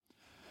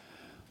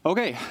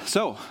Okay,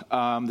 so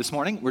this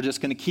morning we're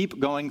just going to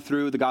keep going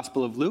through the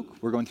Gospel of Luke.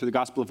 We're going through the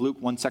Gospel of Luke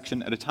one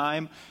section at a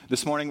time.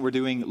 This morning we're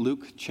doing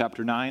Luke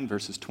chapter 9,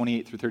 verses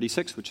 28 through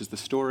 36, which is the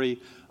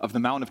story of the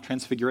Mount of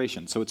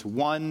Transfiguration. So it's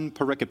one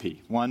pericope,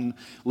 one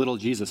little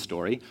Jesus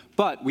story.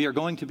 But we are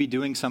going to be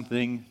doing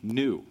something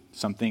new,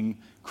 something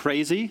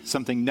crazy,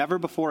 something never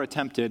before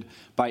attempted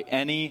by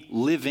any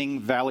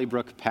living Valley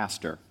Brook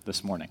pastor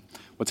this morning.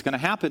 What's going to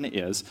happen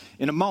is,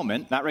 in a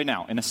moment, not right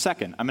now, in a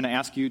second, I'm going to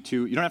ask you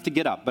to, you don't have to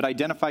get up, but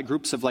identify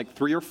groups of like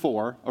 3 or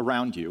 4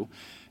 around you.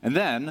 And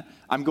then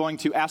I'm going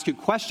to ask you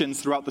questions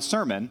throughout the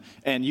sermon,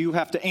 and you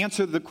have to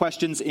answer the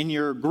questions in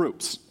your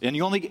groups. And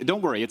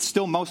don't worry, it's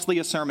still mostly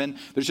a sermon.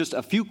 There's just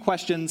a few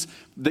questions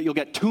that you'll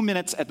get 2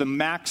 minutes at the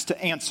max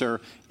to answer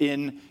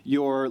in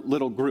your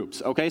little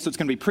groups. Okay, so it's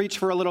going to be preach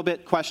for a little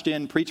bit,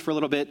 question, preach for a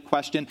little bit,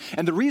 question.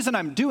 And the reason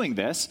I'm doing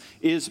this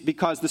is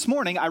because this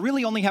morning I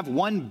really only have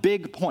one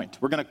big point.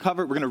 We're going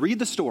to read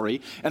the story,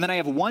 and then I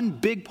have one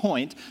big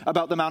point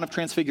about the Mount of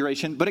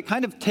Transfiguration, but it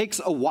kind of takes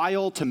a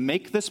while to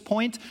make this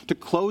point, to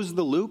close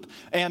the loop.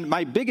 And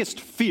my biggest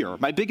fear,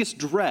 my biggest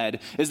dread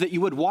is that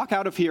you would walk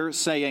out of here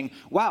saying,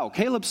 wow,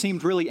 Caleb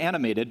seemed really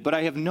animated, but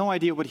I have no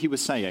idea what he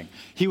was saying.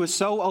 He was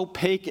so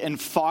opaque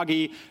and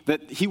foggy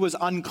that he was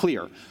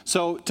unclear.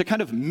 So to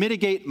kind of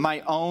mitigate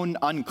my own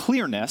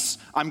unclearness,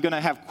 I'm going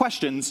to have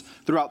questions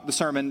throughout the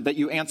sermon that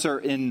you answer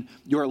in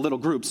your little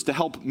groups to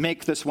help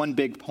make this one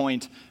big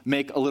point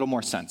make a little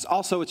more sense.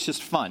 Also, it's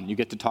just fun. You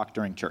get to talk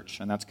during church,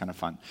 and that's kind of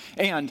fun.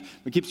 And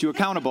it keeps you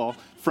accountable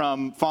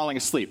from falling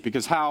asleep,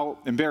 because how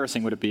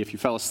embarrassing would it be if you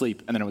fell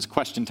asleep and then it was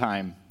question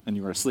time and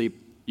you were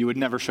asleep? You would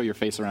never show your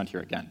face around here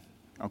again.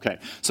 Okay,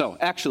 so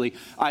actually,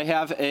 I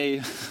have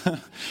a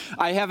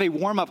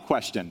warm-up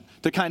question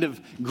to kind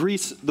of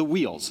grease the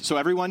wheels. So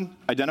everyone,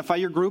 identify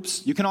your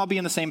groups. You can all be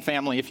in the same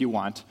family if you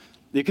want.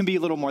 It can be a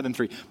little more than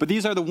 3. But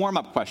these are the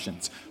warm-up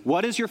questions.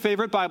 What is your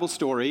favorite Bible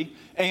story?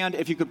 And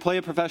if you could play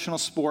a professional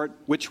sport,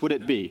 which would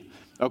it be?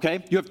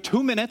 Okay, you have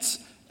 2 minutes,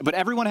 but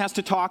everyone has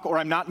to talk or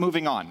I'm not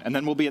moving on. And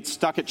then we'll be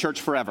stuck at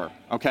church forever,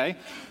 okay?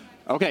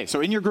 Okay,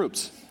 so in your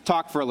groups,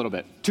 talk for a little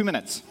bit. 2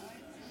 minutes.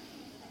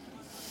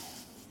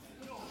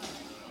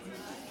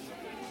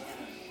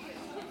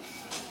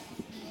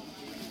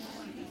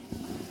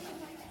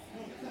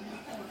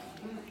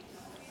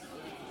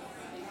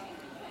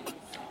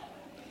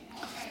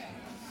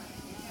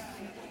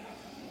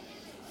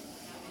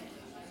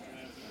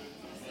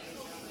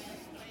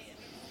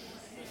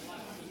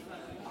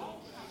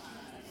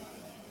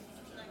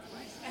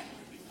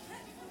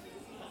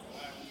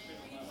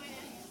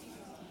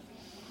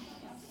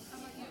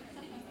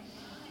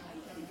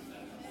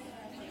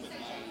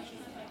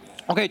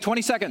 Okay,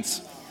 20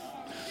 seconds.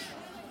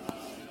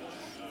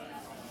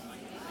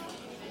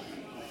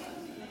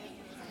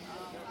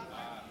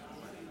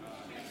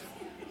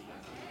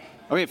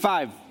 Okay,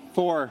 5,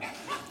 4,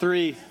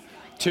 3,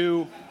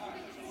 2,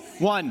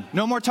 1.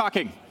 No more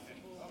talking.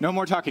 No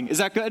more talking. Is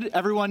that good?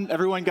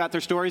 Everyone got their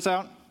stories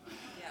out?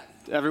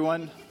 Yes.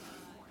 Everyone?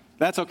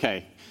 That's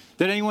okay.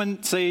 Did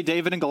anyone say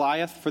David and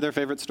Goliath for their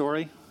favorite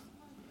story?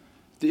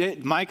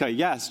 Micah,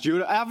 yes.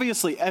 Judah,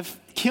 obviously, if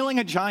killing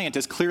a giant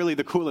is clearly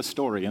the coolest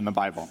story in the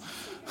Bible.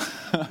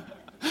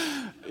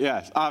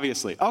 Yes,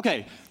 obviously.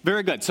 Okay,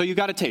 very good. So you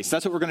got a taste.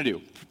 That's what we're going to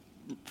do.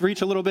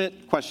 Preach a little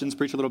bit, questions,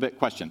 preach a little bit,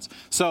 questions.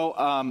 So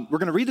we're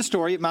going to read the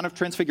story, Mount of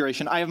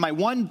Transfiguration. I have my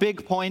one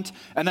big point,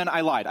 and then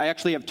I lied. I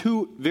actually have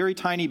 2 very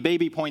tiny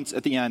baby points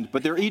at the end,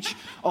 but they're each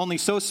only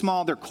so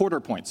small, they're quarter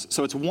points.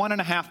 So it's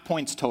 1.5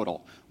 points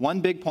total. 1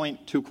 big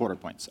point, 2 quarter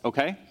points.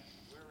 Okay?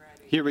 We're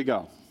ready. Here we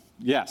go.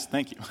 Yes,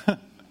 thank you.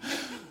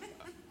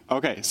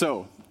 Okay,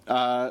 so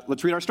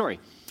let's read our story.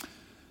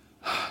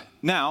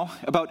 Now,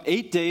 about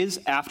 8 days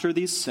after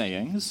these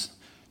sayings,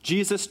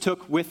 Jesus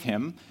took with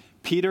him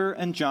Peter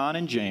and John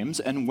and James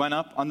and went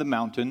up on the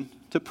mountain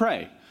to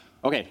pray.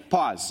 Okay,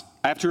 pause.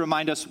 I have to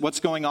remind us what's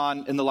going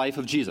on in the life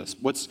of Jesus.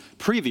 What's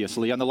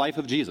previously on the life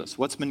of Jesus?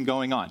 What's been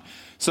going on?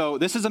 So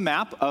this is a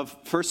map of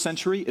first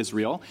century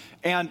Israel.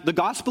 And the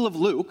Gospel of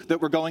Luke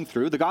that we're going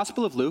through, the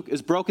Gospel of Luke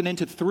is broken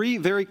into 3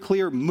 very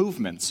clear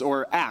movements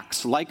or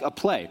acts, like a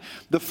play.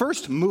 The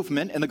first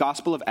movement in the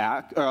Gospel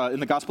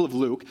of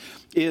Luke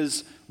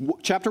is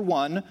chapter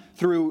 1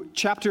 through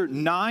chapter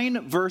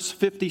 9, verse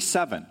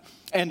 57.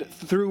 And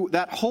through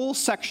that whole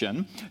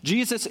section,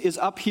 Jesus is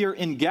up here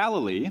in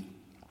Galilee,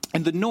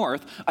 in the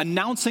north,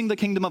 announcing the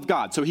kingdom of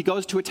God. So he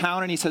goes to a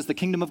town and he says the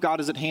kingdom of God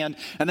is at hand.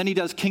 And then he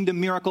does kingdom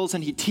miracles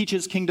and he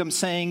teaches kingdom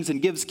sayings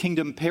and gives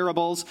kingdom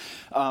parables.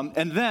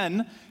 And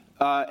then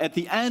at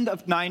the end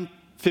of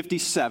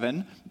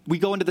 9:57, we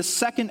go into the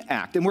second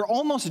act. And we're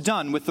almost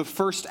done with the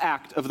first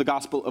act of the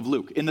Gospel of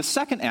Luke. In the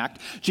second act,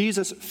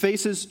 Jesus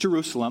faces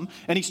Jerusalem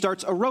and he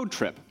starts a road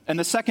trip. And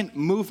the second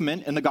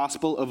movement in the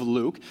Gospel of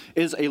Luke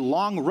is a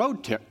long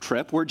road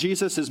trip where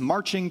Jesus is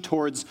marching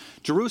towards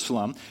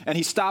Jerusalem, and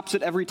he stops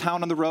at every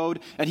town on the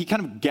road, and he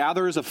kind of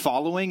gathers a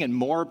following, and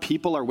more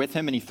people are with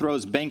him, and he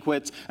throws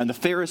banquets, and the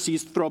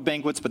Pharisees throw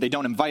banquets, but they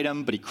don't invite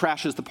him, but he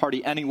crashes the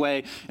party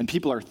anyway, and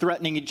people are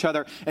threatening each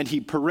other, and he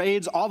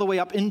parades all the way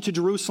up into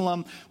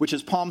Jerusalem, which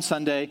is Palm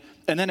Sunday,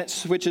 and then it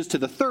switches to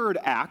the third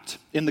act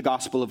in the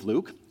Gospel of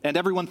Luke, and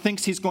everyone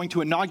thinks he's going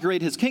to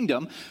inaugurate his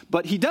kingdom,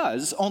 but he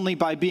does only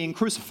by being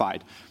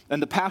crucified.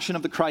 And the Passion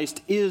of the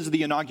Christ is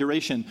the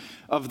inauguration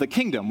of the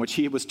kingdom, which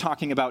he was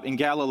talking about in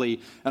Galilee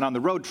and on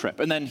the road trip.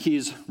 And then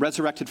he's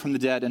resurrected from the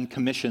dead and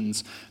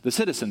commissions the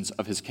citizens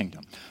of his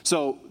kingdom.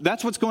 So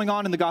that's what's going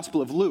on in the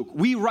Gospel of Luke.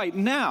 We right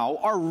now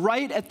are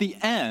right at the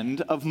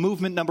end of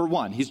movement number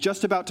 1. He's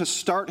just about to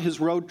start his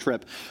road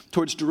trip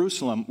towards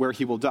Jerusalem, where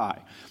he will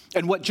die.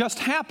 And what just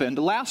happened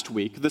last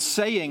week, the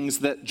sayings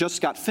that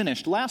just got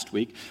finished last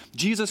week,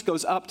 Jesus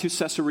goes up to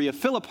Caesarea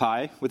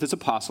Philippi with his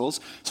apostles.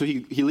 So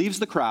he leaves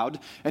the crowd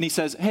and he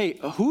says, hey,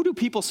 who do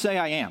people say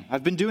I am?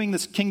 I've been doing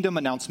this kingdom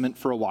announcement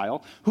for a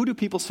while. Who do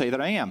people say that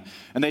I am?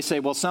 And they say,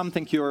 well, some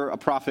think you're a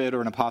prophet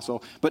or an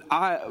apostle. But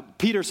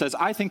Peter says,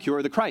 I think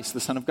you're the Christ, the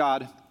Son of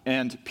God.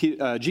 And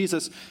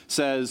Jesus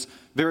says,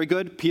 very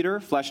good, Peter,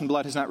 flesh and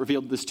blood has not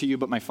revealed this to you,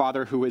 but my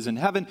Father who is in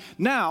heaven.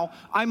 Now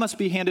I must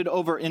be handed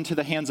over into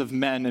the hands of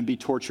men and be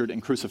tortured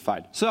and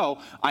crucified. So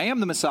I am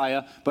the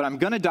Messiah, but I'm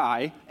going to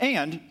die,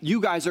 and you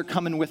guys are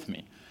coming with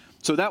me.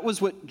 So that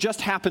was what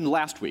just happened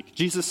last week.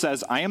 Jesus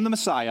says, I am the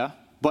Messiah,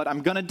 but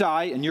I'm going to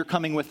die, and you're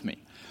coming with me.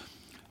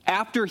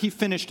 After he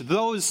finished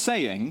those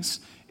sayings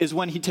is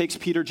when he takes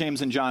Peter,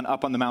 James, and John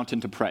up on the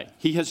mountain to pray.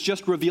 He has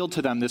just revealed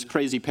to them this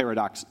crazy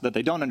paradox that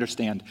they don't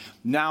understand.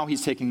 Now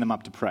he's taking them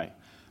up to pray.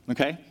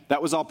 Okay?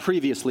 That was all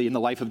previously in the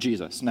life of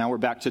Jesus. Now we're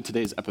back to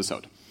today's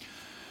episode.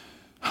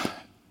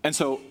 And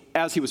so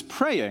as he was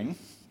praying,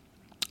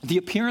 the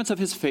appearance of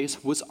his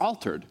face was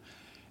altered,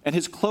 and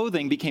his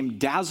clothing became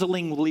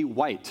dazzlingly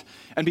white.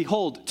 And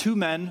behold, 2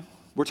 men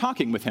were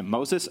talking with him,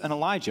 Moses and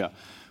Elijah,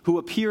 who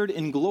appeared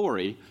in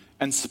glory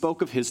and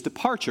spoke of his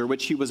departure,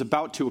 which he was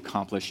about to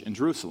accomplish in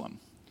Jerusalem.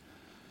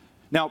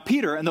 Now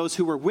Peter and those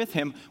who were with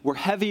him were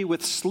heavy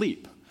with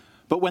sleep,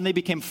 but when they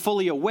became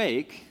fully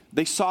awake,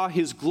 they saw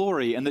his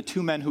glory and the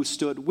 2 men who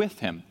stood with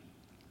him.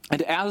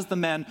 And as the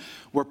men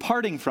were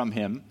parting from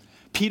him,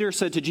 Peter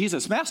said to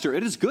Jesus, Master,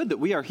 it is good that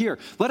we are here.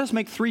 Let us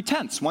make 3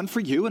 tents, one for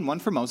you and one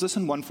for Moses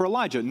and one for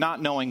Elijah,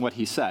 not knowing what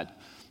he said.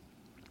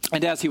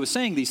 And as he was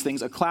saying these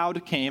things, a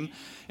cloud came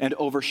and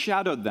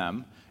overshadowed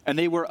them, and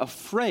they were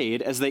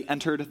afraid as they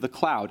entered the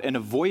cloud. And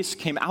a voice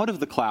came out of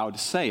the cloud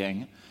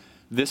saying,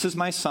 This is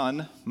my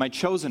son, my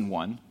chosen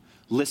one.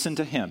 Listen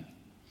to him.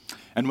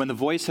 And when the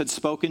voice had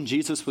spoken,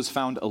 Jesus was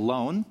found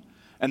alone,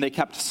 and they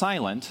kept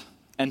silent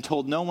and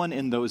told no one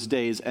in those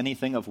days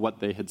anything of what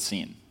they had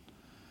seen.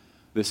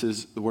 This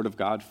is the word of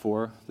God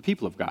for the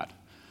people of God.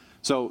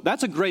 So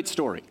that's a great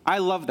story. I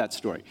love that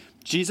story.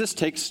 Jesus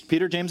takes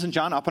Peter, James, and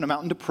John up on a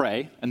mountain to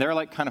pray, and they're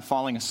like kind of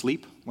falling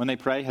asleep when they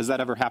pray. Has that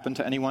ever happened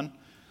to anyone?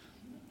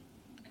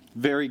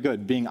 Very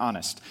good, being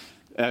honest.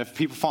 If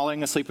people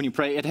falling asleep when you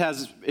pray,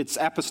 it's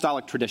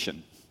apostolic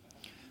tradition.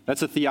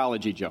 That's a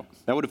theology joke.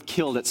 That would have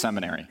killed at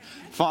seminary.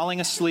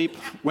 Falling asleep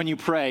when you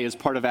pray is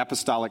part of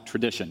apostolic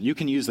tradition. You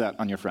can use that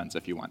on your friends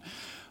if you want.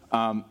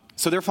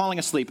 So they're falling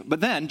asleep. But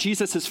then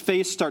Jesus'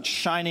 face starts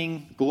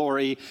shining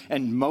glory,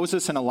 and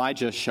Moses and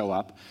Elijah show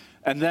up.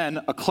 And then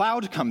a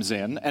cloud comes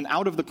in, and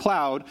out of the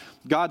cloud,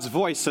 God's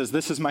voice says,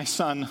 This is my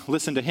son,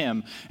 listen to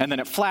him. And then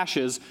it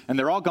flashes, and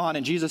they're all gone,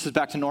 and Jesus is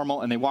back to normal,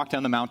 and they walk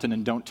down the mountain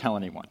and don't tell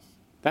anyone.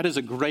 That is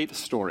a great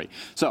story.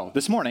 So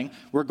this morning,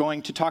 we're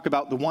going to talk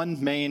about the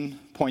one main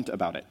point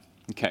about it.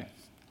 Okay.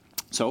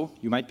 So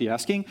you might be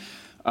asking,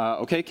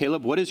 okay,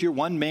 Caleb, what is your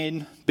one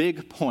main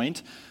big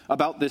point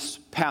about this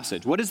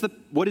passage? What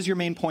is your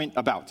main point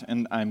about?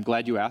 And I'm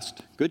glad you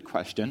asked. Good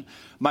question.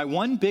 My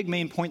one big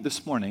main point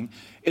this morning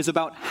is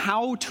about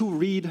how to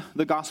read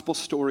the gospel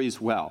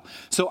stories well.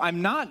 So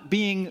I'm not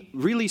being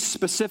really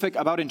specific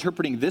about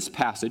interpreting this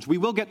passage. We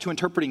will get to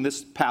interpreting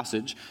this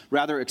passage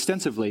rather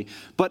extensively,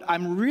 but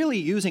I'm really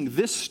using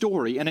this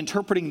story and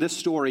interpreting this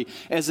story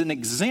as an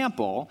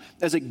example,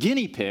 as a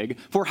guinea pig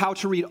for how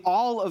to read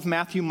all of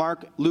Matthew,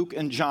 Mark, Luke,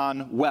 and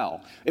John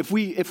well. If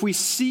we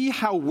see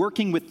how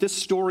working with this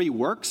story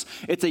works,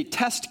 it's a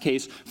test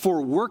case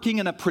for working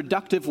in a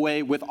productive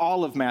way with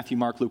all of Matthew,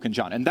 Mark, Luke, and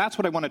John. And that's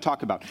what I want to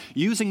talk about,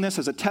 using this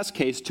as a test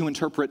case to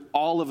interpret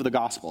all of the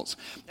Gospels.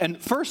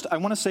 And first, I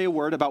want to say a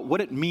word about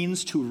what it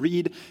means to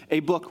read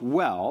a book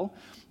well,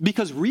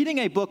 because reading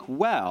a book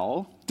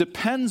well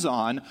depends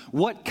on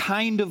what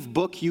kind of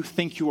book you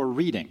think you are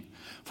reading.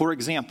 For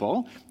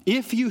example,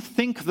 if you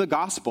think the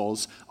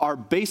Gospels are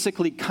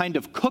basically kind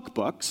of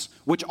cookbooks,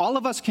 which all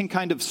of us can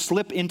kind of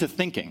slip into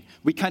thinking,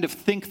 we kind of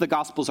think the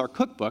Gospels are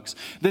cookbooks,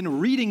 then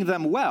reading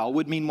them well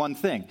would mean one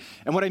thing.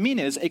 And what I mean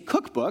is a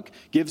cookbook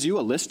gives you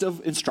a list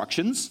of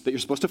instructions that you're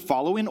supposed to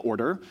follow in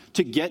order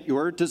to get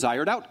your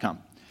desired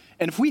outcome.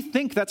 And if we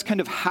think that's kind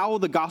of how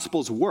the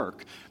Gospels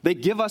work, they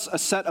give us a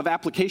set of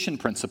application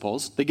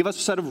principles, they give us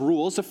a set of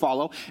rules to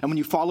follow, and when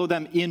you follow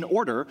them in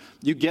order,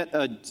 you get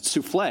a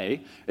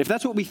souffle. If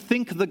that's what we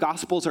think the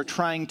Gospels are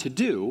trying to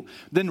do,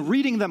 then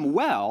reading them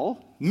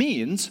well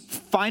means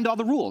find all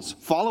the rules,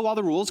 follow all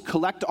the rules,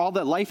 collect all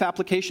the life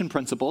application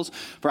principles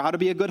for how to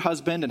be a good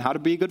husband and how to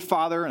be a good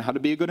father and how to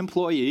be a good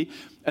employee,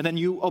 and then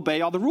you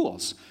obey all the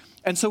rules.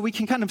 And so we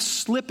can kind of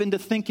slip into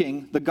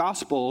thinking the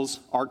Gospels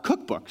are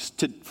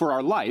cookbooks for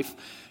our life,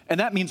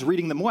 and that means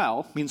reading them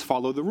well means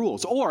follow the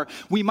rules. Or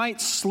we might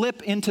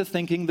slip into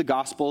thinking the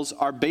Gospels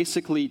are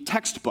basically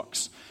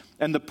textbooks.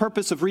 And the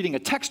purpose of reading a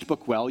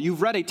textbook well,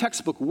 you've read a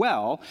textbook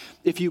well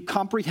if you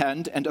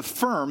comprehend and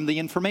affirm the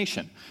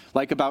information,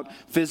 like about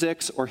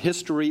physics or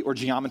history or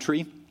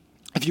geometry.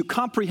 If you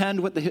comprehend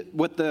what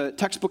the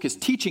textbook is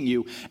teaching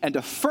you and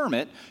affirm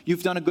it,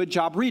 you've done a good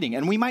job reading.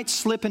 And we might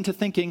slip into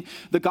thinking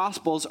the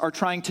Gospels are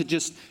trying to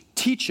just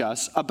teach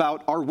us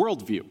about our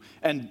worldview.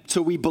 And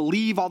so we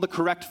believe all the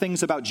correct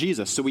things about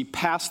Jesus, so we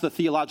pass the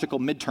theological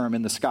midterm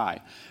in the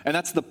sky. And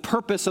that's the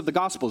purpose of the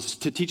Gospels,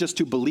 to teach us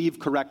to believe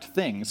correct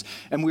things.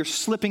 And we're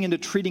slipping into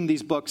treating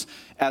these books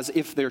as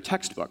if they're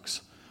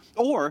textbooks.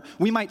 Or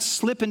we might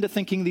slip into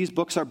thinking these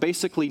books are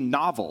basically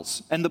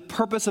novels. And the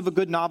purpose of a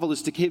good novel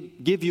is to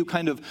give you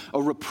kind of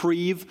a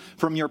reprieve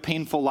from your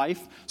painful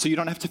life, so you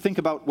don't have to think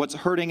about what's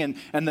hurting.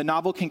 And the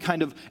novel can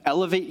kind of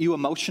elevate you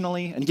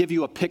emotionally and give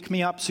you a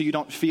pick-me-up so you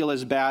don't feel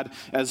as bad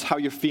as how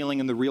you're feeling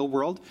in the real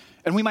world.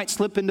 And we might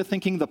slip into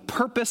thinking the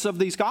purpose of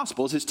these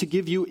Gospels is to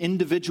give you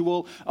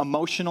individual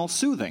emotional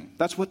soothing.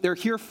 That's what they're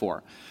here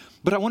for.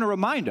 But I want to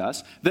remind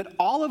us that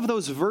all of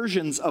those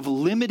versions of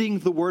limiting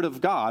the Word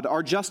of God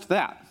are just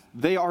that.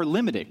 They are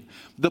limiting.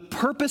 The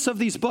purpose of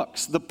these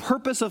books, the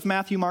purpose of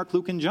Matthew, Mark,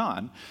 Luke, and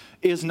John,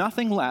 is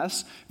nothing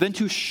less than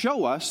to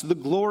show us the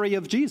glory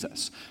of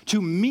Jesus,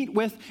 to meet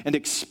with and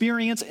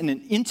experience in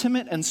an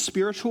intimate and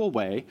spiritual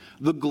way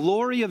the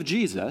glory of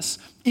Jesus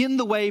in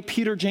the way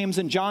Peter, James,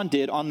 and John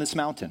did on this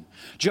mountain.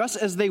 Just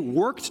as they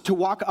worked to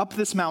walk up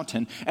this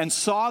mountain and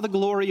saw the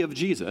glory of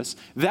Jesus,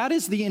 that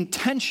is the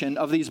intention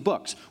of these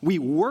books. We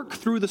work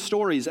through the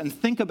stories and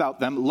think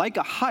about them like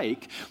a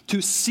hike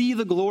to see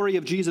the glory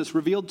of Jesus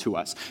revealed to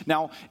us.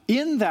 Now,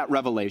 in that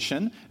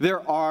revelation,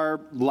 there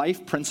are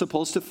life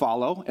principles to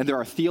follow, and there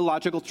are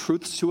theological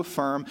truths to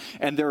affirm,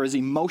 and there is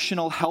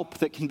emotional help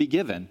that can be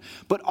given.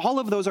 But all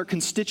of those are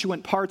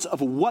constituent parts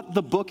of what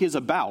the book is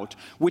about,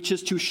 which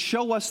is to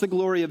show us the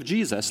glory of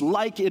Jesus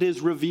like it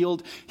is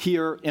revealed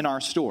here in our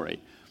story.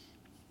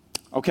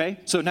 Okay,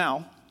 so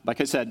now,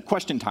 like I said,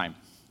 question time.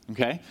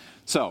 Okay,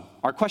 so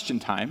our question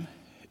time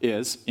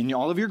is, in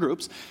all of your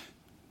groups,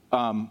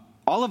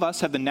 all of us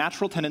have the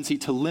natural tendency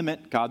to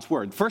limit God's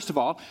word. First of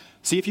all,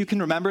 see if you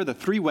can remember the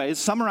 3 ways,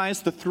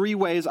 summarize the 3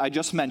 ways I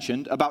just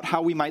mentioned about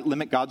how we might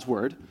limit God's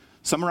word.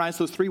 Summarize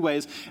those 3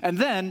 ways, and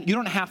then you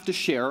don't have to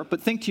share,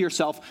 but think to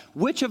yourself,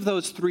 which of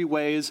those 3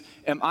 ways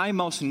am I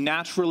most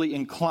naturally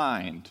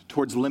inclined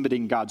towards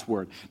limiting God's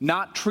word?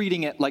 Not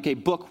treating it like a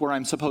book where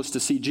I'm supposed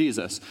to see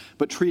Jesus,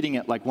 but treating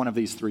it like one of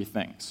these 3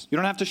 things. You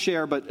don't have to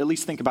share, but at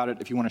least think about it.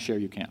 If you want to share,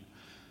 you can.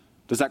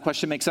 Does that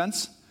question make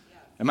sense? Yes.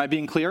 Am I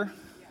being clear?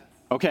 Yes.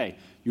 Okay,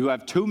 you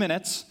have 2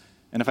 minutes,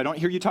 and if I don't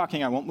hear you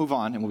talking, I won't move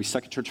on, and we'll be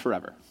stuck at church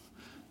forever.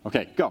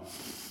 Okay, go.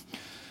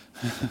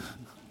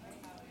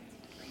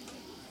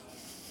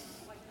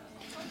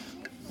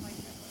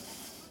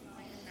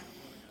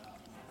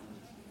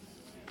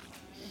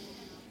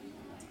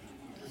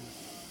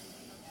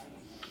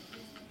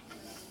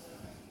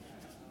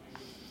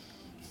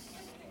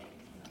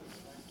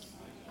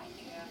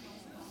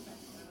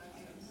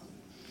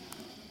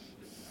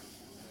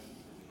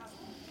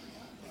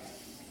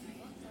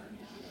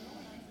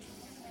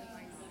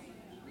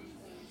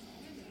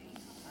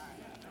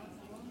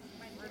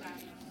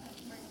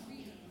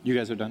 You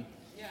guys are done?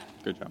 Yeah.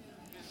 Good job.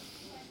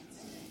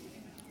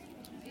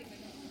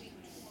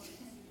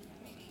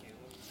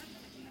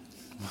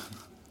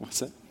 What's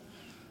that?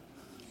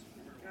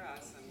 You're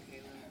awesome,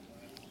 Caleb.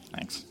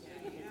 Thanks.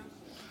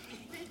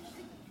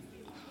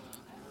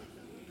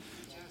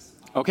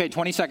 Okay,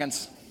 20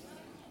 seconds.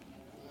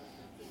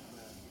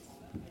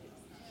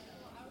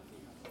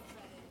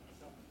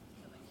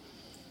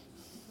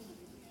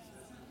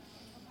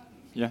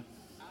 Yeah.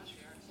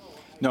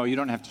 No, you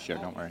don't have to share,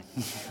 don't worry.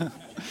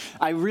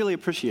 I really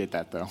appreciate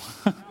that, though.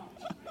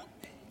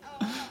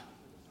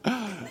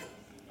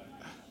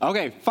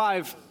 Okay,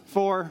 5,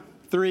 4,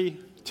 3,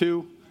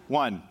 2,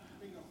 1.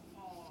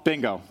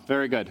 Bingo.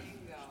 Very good.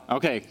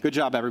 Okay, good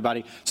job,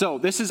 everybody. So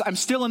I'm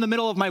still in the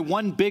middle of my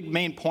one big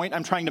main point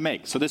I'm trying to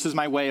make. So this is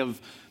my way of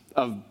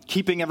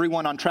keeping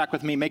everyone on track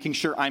with me, making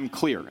sure I'm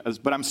clear.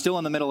 But I'm still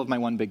in the middle of my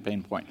one big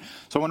main point.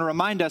 So I want to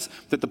remind us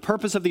that the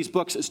purpose of these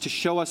books is to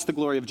show us the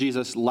glory of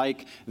Jesus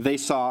like they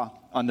saw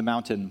on the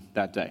mountain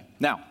that day.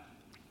 Now,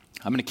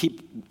 I'm going to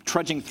keep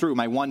trudging through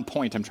my one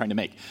point I'm trying to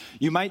make.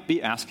 You might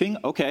be asking,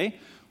 okay,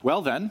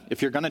 well then,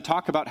 if you're going to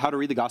talk about how to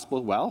read the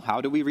Gospel well,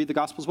 how do we read the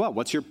Gospels well?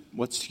 What's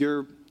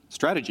your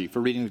strategy for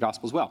reading the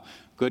Gospels well?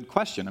 Good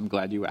question. I'm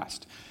glad you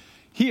asked.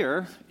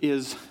 Here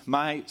is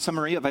my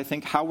summary of, I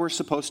think, how we're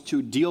supposed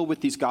to deal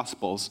with these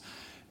Gospels.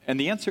 And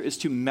the answer is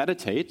to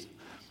meditate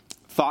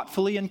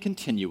thoughtfully and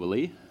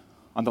continually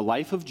on the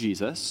life of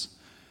Jesus,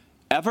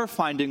 ever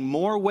finding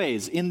more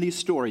ways in these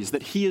stories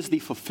that he is the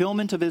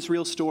fulfillment of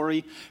Israel's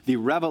story, the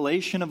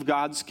revelation of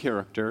God's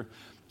character,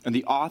 and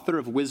the author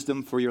of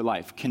wisdom for your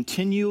life.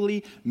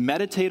 Continually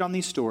meditate on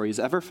these stories,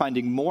 ever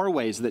finding more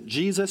ways that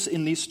Jesus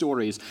in these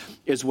stories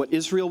is what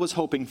Israel was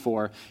hoping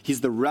for.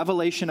 He's the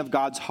revelation of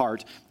God's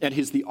heart, and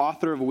he's the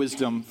author of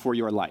wisdom for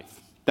your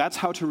life. That's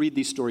how to read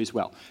these stories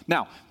well.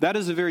 Now, that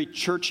is a very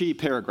churchy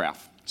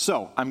paragraph.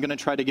 So I'm going to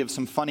try to give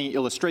some funny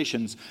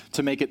illustrations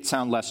to make it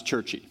sound less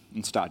churchy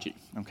and stodgy.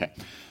 Okay.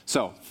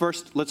 So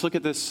first, let's look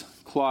at this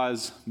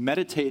clause,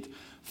 meditate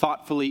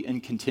thoughtfully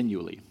and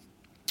continually.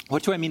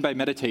 What do I mean by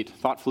meditate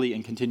thoughtfully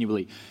and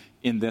continually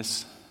in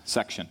this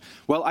section?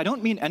 Well, I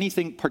don't mean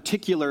anything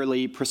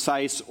particularly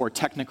precise or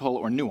technical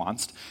or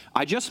nuanced.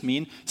 I just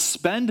mean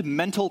spend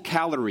mental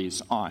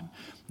calories on.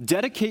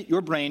 Dedicate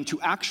your brain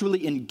to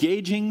actually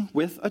engaging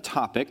with a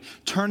topic,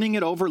 turning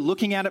it over,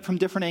 looking at it from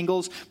different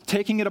angles,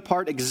 taking it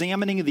apart,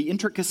 examining the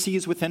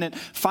intricacies within it,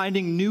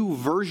 finding new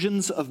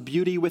versions of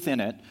beauty within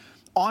it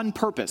on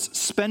purpose,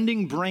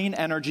 spending brain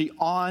energy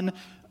on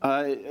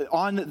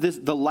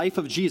the life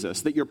of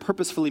Jesus that you're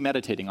purposefully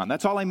meditating on.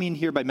 That's all I mean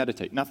here by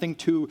meditate. Nothing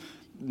too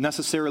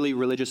necessarily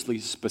religiously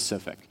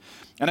specific.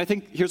 And I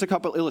think here's a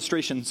couple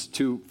illustrations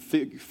to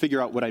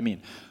figure out what I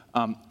mean.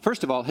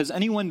 First of all, has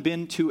anyone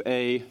been to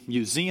a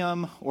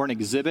museum or an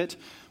exhibit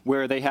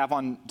where they have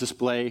on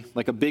display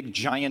like a big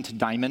giant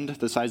diamond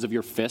the size of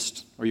your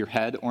fist or your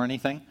head or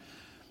anything?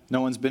 No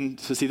one's been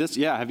to see this?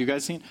 Yeah, have you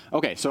guys seen?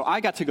 Okay, so I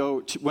got to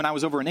go, when I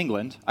was over in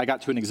England, I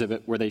got to an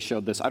exhibit where they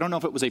showed this. I don't know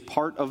if it was a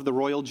part of the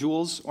royal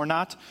jewels or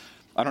not.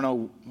 I don't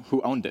know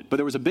who owned it. But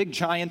there was a big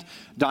giant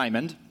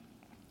diamond,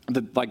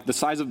 the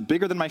size of,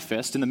 bigger than my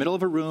fist, in the middle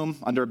of a room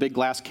under a big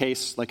glass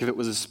case. Like if it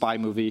was a spy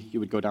movie, you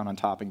would go down on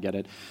top and get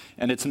it.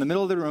 And it's in the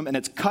middle of the room, and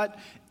it's cut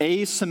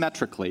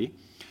asymmetrically.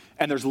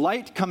 And there's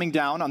light coming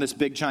down on this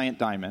big giant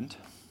diamond.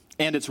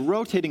 And it's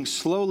rotating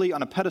slowly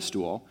on a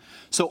pedestal.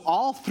 So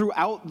all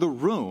throughout the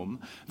room,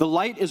 the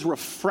light is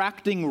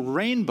refracting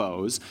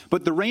rainbows,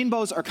 but the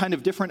rainbows are kind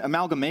of different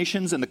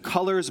amalgamations, and the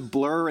colors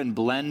blur and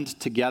blend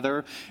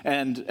together.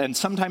 And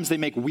sometimes they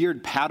make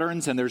weird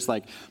patterns, and there's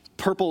like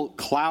purple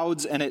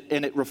clouds, and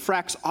it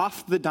refracts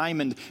off the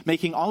diamond,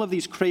 making all of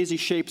these crazy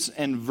shapes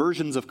and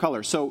versions of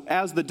color. So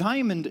as the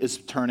diamond is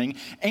turning,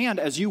 and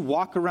as you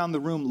walk around the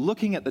room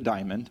looking at the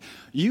diamond,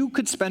 you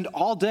could spend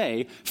all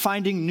day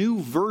finding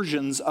new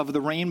versions of the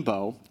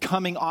rainbow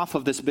coming off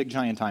of this big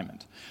giant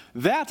diamond.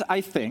 That,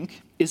 I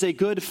think, is a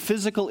good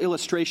physical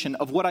illustration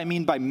of what I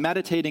mean by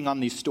meditating on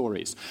these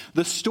stories.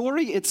 The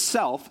story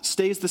itself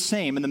stays the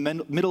same in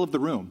the middle of the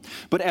room,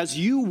 but as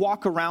you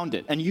walk around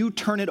it and you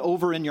turn it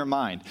over in your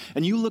mind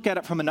and you look at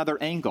it from another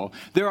angle,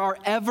 there are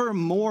ever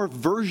more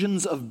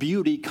versions of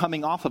beauty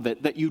coming off of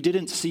it that you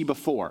didn't see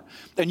before.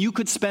 And you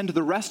could spend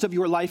the rest of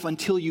your life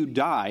until you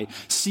die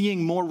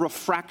seeing more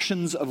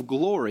refractions of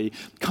glory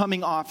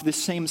coming off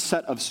this same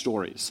set of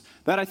stories.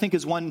 That, I think,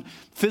 is one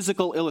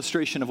physical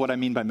illustration of what I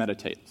mean by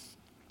meditate.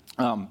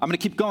 I'm going to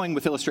keep going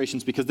with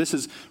illustrations because this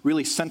is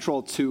really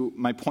central to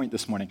my point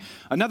this morning.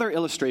 Another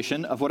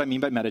illustration of what I mean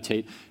by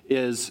meditate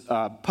is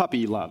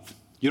puppy love.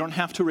 You don't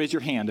have to raise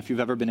your hand if you've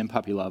ever been in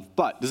puppy love,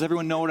 but does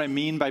everyone know what I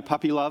mean by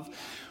puppy love?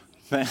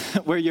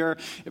 Where you're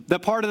the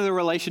part of the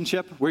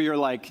relationship where you're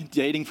like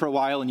dating for a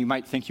while and you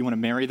might think you want to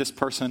marry this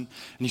person, and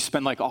you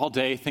spend like all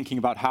day thinking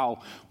about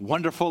how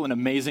wonderful and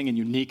amazing and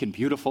unique and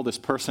beautiful this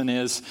person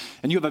is,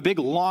 and you have a big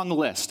long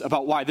list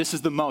about why this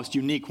is the most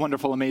unique,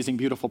 wonderful, amazing,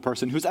 beautiful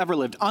person who's ever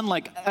lived,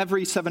 unlike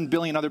every 7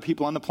 billion other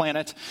people on the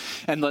planet.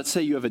 And let's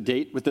say you have a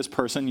date with this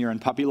person you're in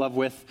puppy love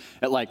with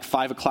at like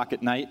 5 o'clock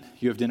at night,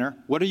 you have dinner.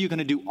 What are you going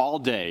to do all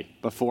day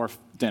before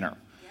dinner?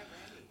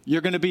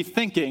 You're going to be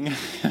thinking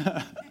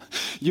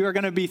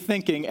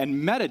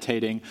and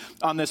meditating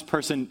on this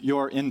person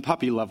you're in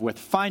puppy love with,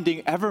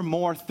 finding ever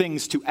more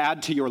things to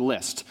add to your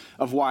list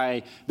of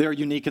why they're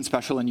unique and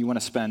special and you want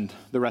to spend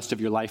the rest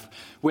of your life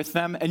with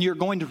them. And you're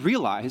going to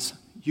realize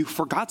you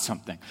forgot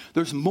something.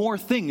 There's more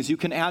things you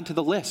can add to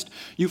the list.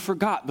 You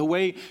forgot the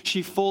way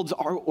she folds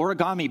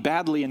origami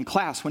badly in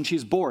class when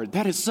she's bored.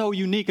 That is so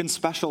unique and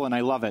special, and I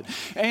love it.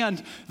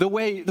 And the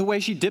way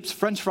she dips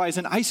French fries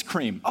in ice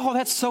cream. Oh,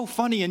 that's so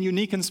funny and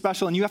unique and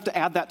special, and you have to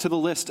add that to the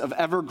list of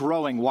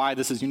ever-growing why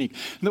this is unique.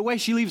 And the way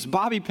she leaves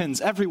bobby pins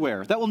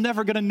everywhere. That will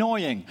never get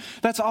annoying.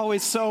 That's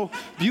always so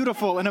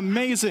beautiful and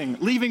amazing.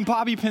 Leaving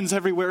bobby pins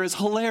everywhere is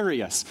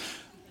hilarious.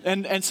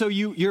 And so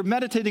you're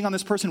meditating on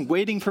this person,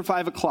 waiting for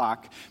 5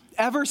 o'clock,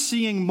 ever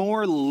seeing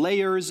more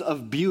layers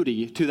of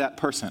beauty to that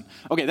person.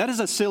 Okay, that is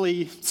a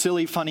silly,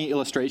 funny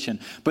illustration,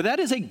 but that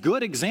is a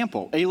good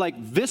example, a like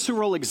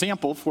visceral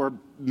example for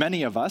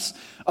many of us,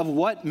 of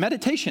what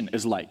meditation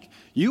is like.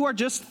 You are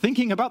just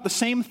thinking about the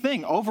same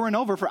thing over and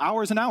over for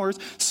hours and hours,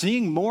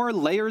 seeing more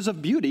layers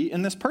of beauty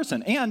in this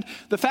person. And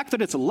the fact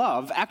that it's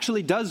love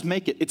actually does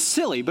make it's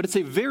silly, but it's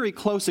a very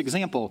close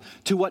example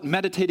to what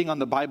meditating on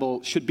the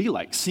Bible should be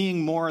like,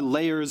 seeing more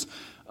layers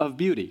of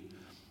beauty.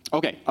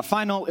 Okay, a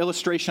final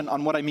illustration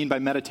on what I mean by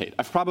meditate.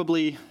 I've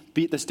probably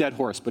beat this dead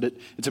horse, but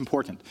it's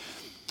important.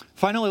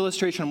 Final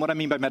illustration on what I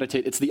mean by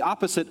meditate. It's the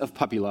opposite of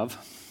puppy love.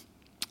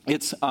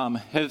 It's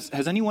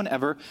has anyone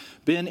ever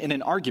been in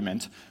an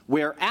argument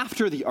where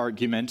after the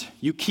argument,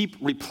 you keep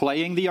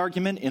replaying the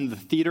argument in the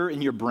theater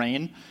in your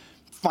brain,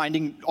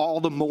 finding all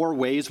the more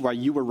ways why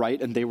you were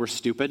right and they were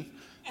stupid?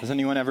 Has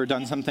anyone ever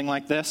done something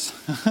like this?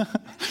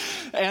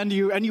 and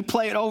you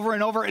play it over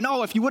and over, and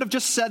if you would have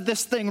just said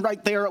this thing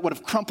right there, it would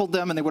have crumpled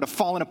them and they would have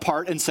fallen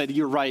apart and said,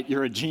 "You're right,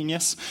 you're a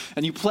genius."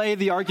 And you play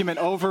the argument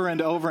over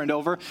and over and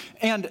over.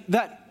 And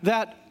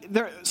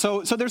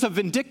so there's a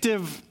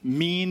vindictive,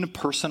 mean,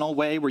 personal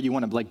way where you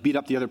want to beat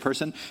up the other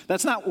person.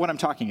 That's not what I'm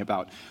talking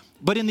about.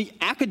 But in the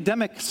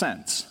academic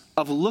sense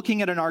of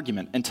looking at an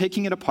argument and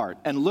taking it apart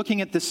and looking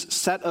at this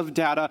set of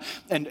data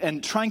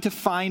and trying to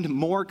find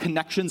more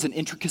connections and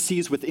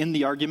intricacies within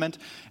the argument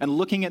and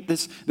looking at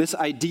this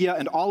idea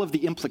and all of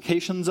the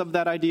implications of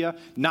that idea,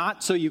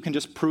 not so you can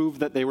just prove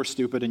that they were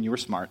stupid and you were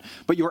smart,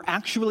 but you're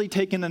actually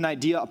taking an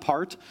idea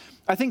apart.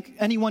 I think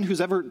anyone who's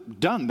ever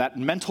done that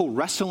mental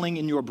wrestling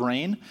in your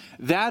brain,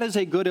 that is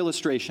a good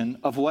illustration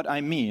of what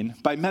I mean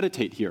by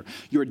meditate here.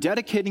 You're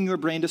dedicating your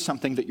brain to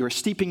something that you're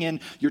steeping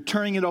in, you're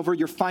turning it over,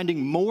 you're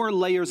finding more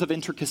layers of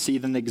intricacy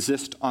than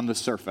exist on the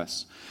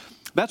surface.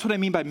 That's what I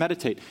mean by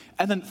meditate.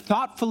 And then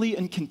thoughtfully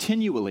and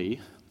continually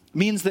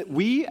means that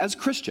we as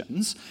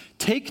Christians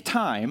take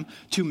time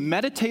to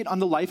meditate on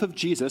the life of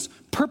Jesus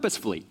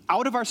purposefully,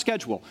 out of our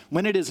schedule,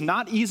 when it is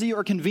not easy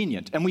or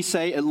convenient. And we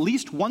say at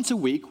least once a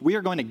week, we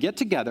are going to get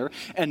together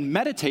and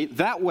meditate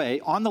that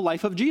way on the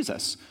life of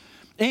Jesus.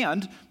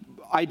 And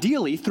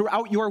ideally,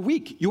 throughout your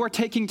week, you are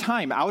taking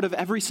time out of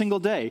every single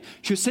day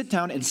to sit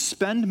down and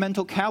spend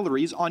mental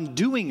calories on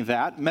doing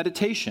that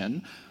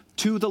meditation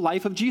to the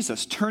life of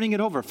Jesus, turning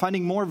it over,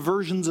 finding more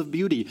versions of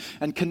beauty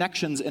and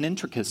connections and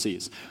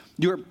intricacies.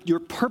 You're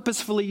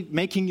purposefully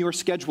making your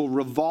schedule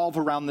revolve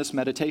around this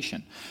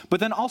meditation, but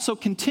then also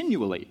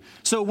continually.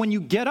 So when you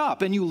get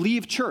up and you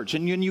leave church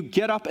and you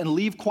get up and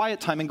leave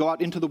quiet time and go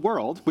out into the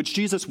world, which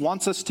Jesus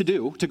wants us to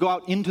do, to go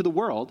out into the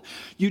world,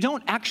 you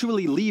don't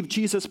actually leave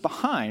Jesus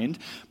behind,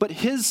 but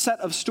his set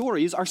of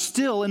stories are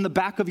still in the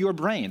back of your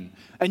brain.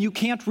 And you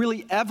can't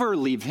really ever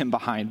leave him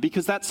behind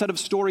because that set of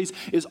stories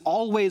is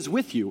always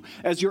with you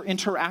as you're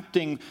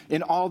interacting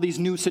in all these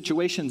new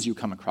situations you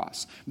come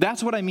across.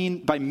 That's what I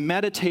mean by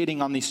meditating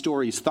on these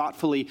stories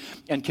thoughtfully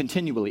and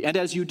continually. And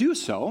as you do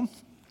so,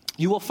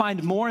 you will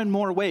find more and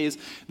more ways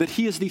that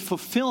he is the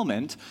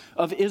fulfillment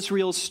of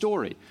Israel's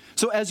story.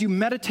 So as you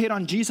meditate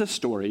on Jesus'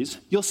 stories,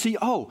 you'll see,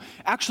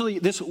 actually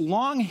this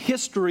long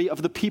history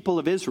of the people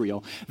of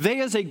Israel, they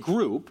as a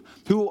group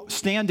who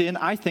stand in,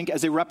 I think,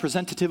 as a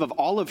representative of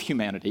all of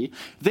humanity,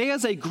 they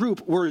as a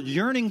group were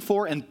yearning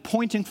for and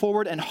pointing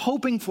forward and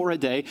hoping for a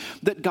day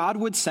that God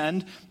would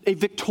send a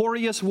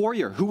victorious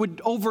warrior who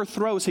would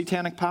overthrow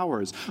satanic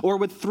powers, or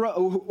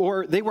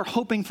they were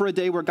hoping for a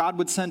day where God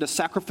would send a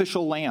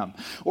sacrificial lamb,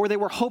 or they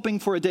were hoping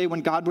for a day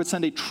when God would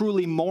send a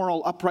truly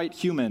moral, upright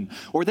human,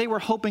 or they were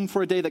hoping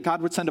for a day that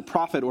God would send a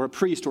prophet or a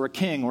priest or a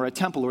king or a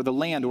temple or the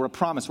land or a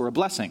promise or a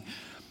blessing.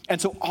 And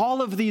so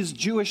all of these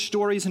Jewish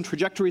stories and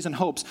trajectories and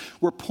hopes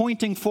were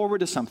pointing forward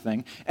to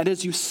something. And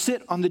as you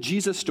sit on the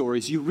Jesus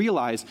stories, you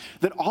realize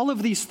that all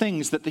of these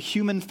things that the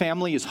human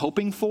family is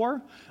hoping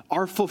for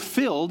are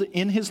fulfilled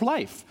in his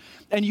life.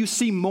 And you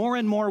see more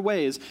and more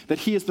ways that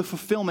he is the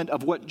fulfillment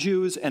of what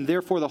Jews and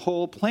therefore the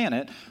whole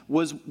planet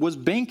was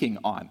banking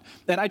on.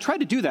 And I try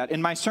to do that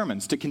in my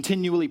sermons, to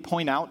continually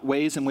point out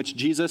ways in which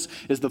Jesus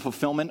is the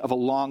fulfillment of a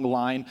long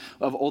line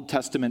of Old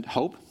Testament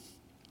hope.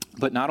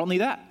 But not only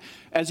that,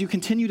 as you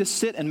continue to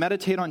sit and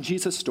meditate on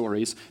Jesus'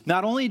 stories,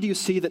 not only do you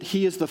see that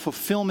he is the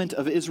fulfillment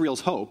of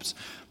Israel's hopes,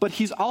 but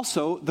he's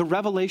also the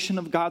revelation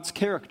of God's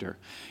character.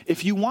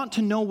 If you want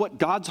to know what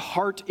God's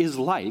heart is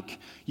like,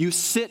 you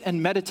sit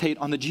and meditate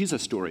on the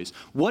Jesus stories.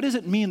 What does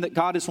it mean that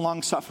God is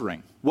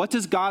long-suffering? What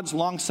does God's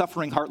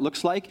long-suffering heart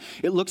look like?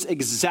 It looks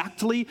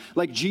exactly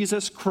like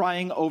Jesus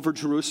crying over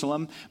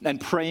Jerusalem and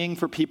praying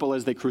for people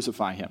as they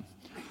crucify him.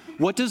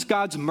 What does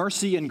God's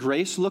mercy and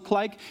grace look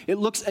like? It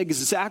looks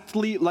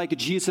exactly like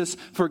Jesus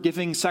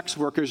forgiving sex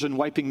workers and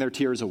wiping their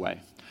tears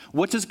away.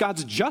 What does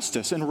God's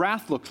justice and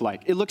wrath look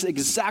like? It looks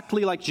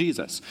exactly like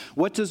Jesus.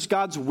 What does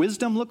God's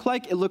wisdom look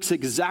like? It looks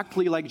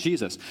exactly like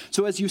Jesus.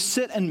 So as you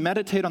sit and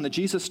meditate on the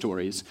Jesus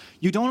stories,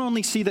 you don't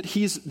only see that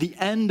he's the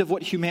end of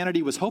what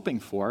humanity was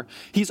hoping for,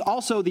 he's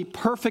also the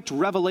perfect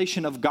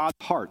revelation of God's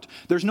heart.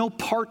 There's no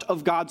part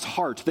of God's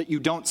heart that you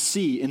don't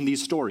see in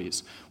these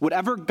stories.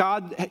 Whatever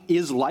God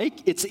is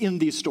like, it's in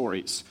these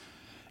stories.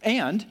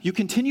 And you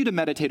continue to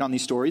meditate on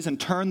these stories and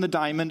turn the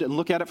diamond and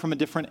look at it from a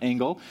different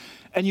angle,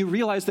 and you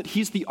realize that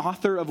he's the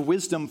author of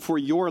wisdom for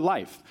your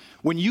life.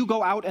 When you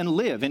go out and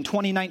live in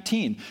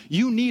 2019,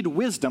 you need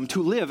wisdom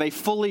to live a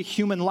fully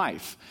human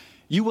life.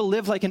 You will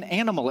live like an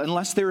animal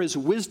unless there is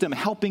wisdom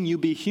helping you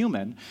be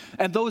human.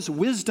 And those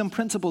wisdom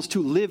principles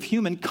to live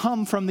human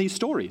come from these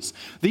stories.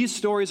 These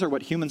stories are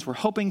what humans were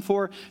hoping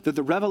for. They're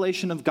the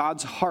revelation of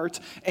God's heart,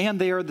 and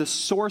they are the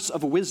source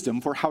of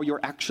wisdom for how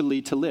you're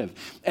actually to live.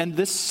 And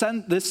this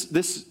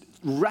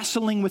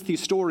wrestling with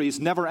these stories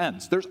never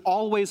ends. There's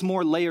always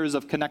more layers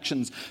of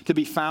connections to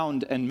be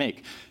found and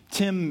make.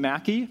 Tim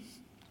Mackie,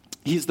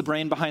 he's the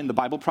brain behind the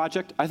Bible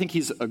Project. I think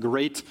he's a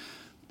great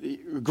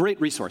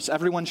resource.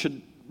 Everyone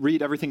should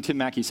read everything Tim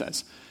Mackie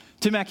says.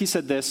 Tim Mackie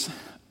said this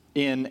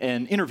in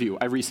an interview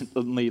I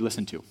recently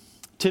listened to.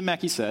 Tim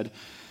Mackie said,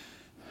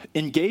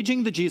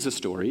 engaging the Jesus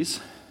stories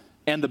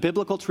and the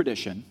biblical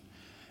tradition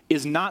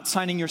is not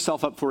signing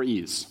yourself up for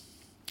ease,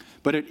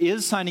 but it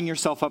is signing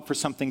yourself up for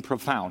something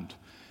profound,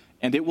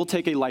 and it will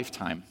take a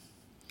lifetime.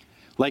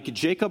 Like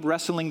Jacob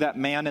wrestling that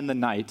man in the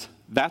night,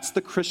 that's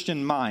the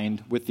Christian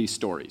mind with these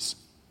stories.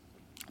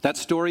 That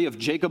story of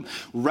Jacob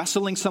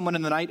wrestling someone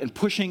in the night and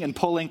pushing and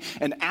pulling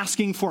and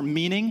asking for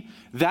meaning,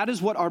 that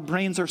is what our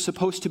brains are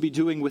supposed to be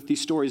doing with these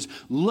stories,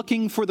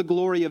 looking for the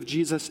glory of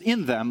Jesus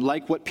in them,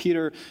 like what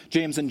Peter,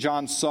 James, and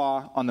John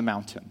saw on the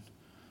mountain.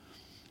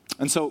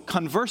 And so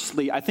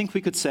conversely, I think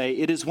we could say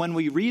it is when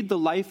we read the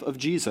life of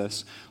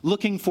Jesus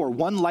looking for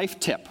one life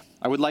tip.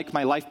 I would like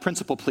my life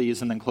principle,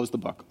 please, and then close the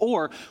book.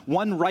 Or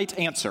one right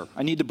answer.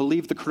 I need to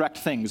believe the correct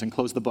things and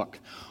close the book.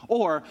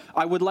 Or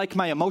I would like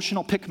my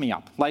emotional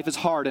pick-me-up. Life is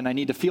hard and I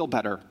need to feel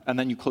better, and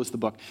then you close the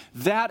book.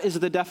 That is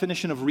the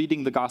definition of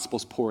reading the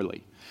Gospels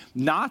poorly.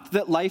 Not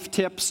that life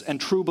tips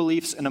and true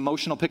beliefs and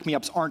emotional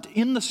pick-me-ups aren't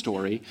in the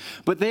story,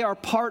 but they are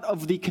part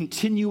of the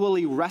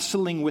continually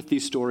wrestling with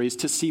these stories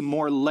to see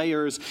more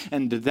layers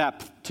and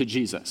depth to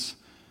Jesus.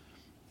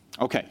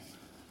 Okay.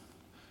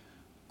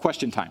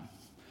 Question time.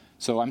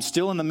 So I'm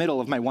still in the middle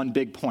of my one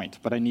big point,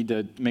 but I need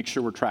to make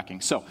sure we're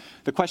tracking. So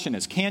the question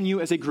is, can you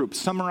as a group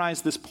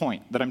summarize this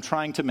point that I'm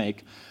trying to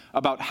make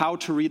about how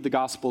to read the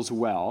Gospels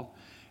well,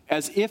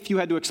 as if you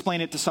had to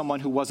explain it to someone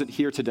who wasn't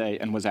here today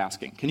and was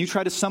asking? Can you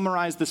try to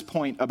summarize this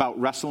point about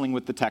wrestling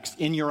with the text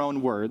in your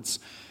own words?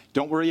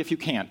 Don't worry if you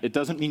can't. It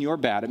doesn't mean you're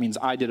bad. It means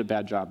I did a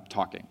bad job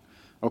talking.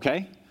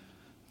 Okay?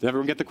 Did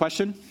everyone get the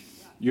question?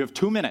 You have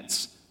 2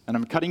 minutes, and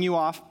I'm cutting you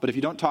off, but if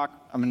you don't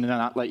talk, I'm going to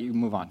not let you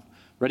move on.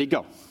 Ready?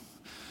 Go.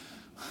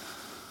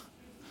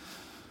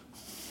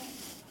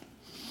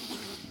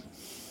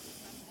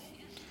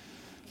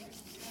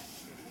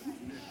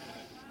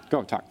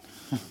 Go, talk.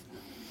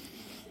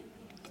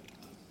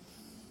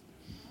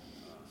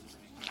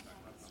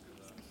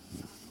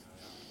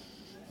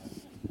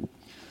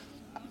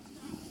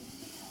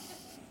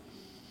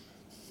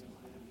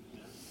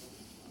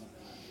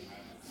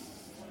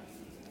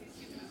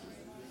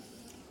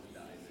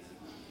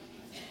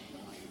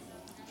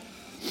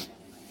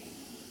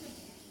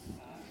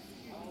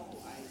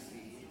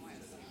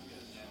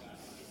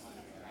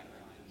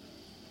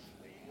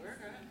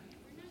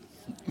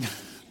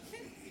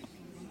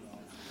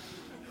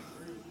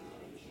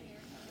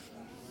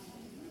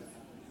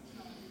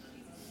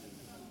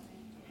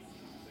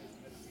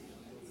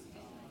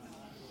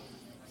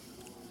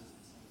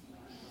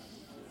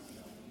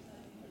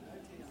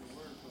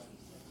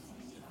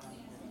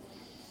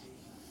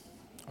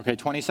 Okay,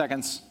 20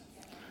 seconds.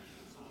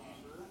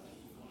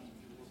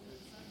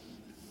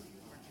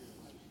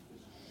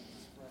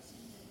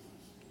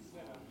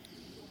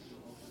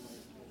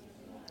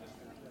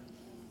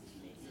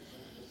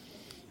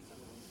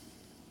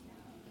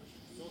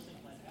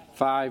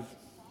 Five,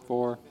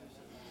 4,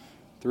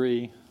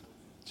 3,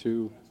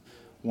 2,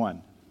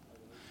 1.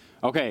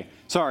 Okay,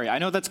 sorry. I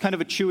know that's kind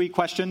of a chewy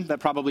question that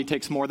probably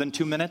takes more than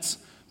 2 minutes,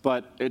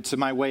 but it's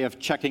my way of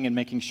checking and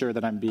making sure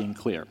that I'm being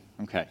clear.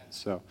 Okay,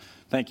 so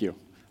thank you.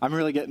 I'm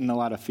really getting a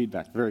lot of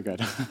feedback. Very good.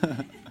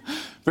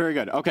 Very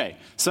good. Okay,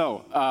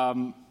 so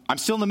I'm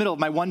still in the middle of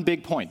my one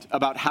big point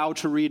about how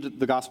to read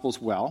the Gospels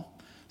well.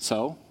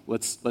 So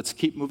let's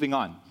keep moving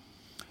on.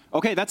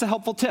 Okay, that's a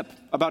helpful tip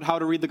about how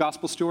to read the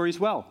Gospel stories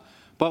well.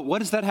 But what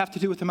does that have to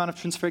do with the Mount of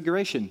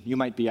Transfiguration, you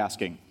might be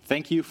asking?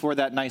 Thank you for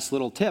that nice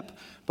little tip,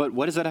 but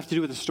what does that have to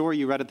do with the story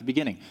you read at the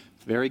beginning?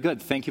 Very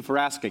good. Thank you for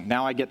asking.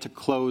 Now I get to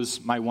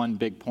close my one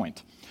big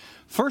point.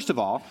 First of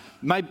all,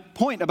 my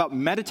point about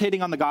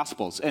meditating on the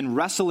Gospels and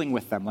wrestling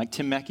with them, like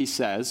Tim Mackie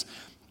says,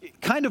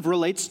 kind of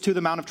relates to the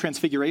Mount of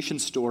Transfiguration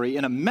story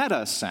in a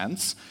meta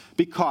sense,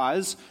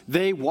 because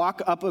they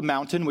walk up a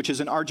mountain, which is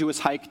an arduous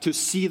hike, to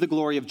see the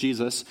glory of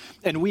Jesus,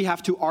 and we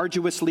have to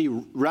arduously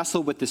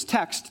wrestle with this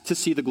text to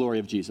see the glory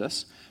of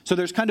Jesus. So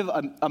there's kind of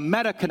a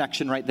meta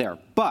connection right there.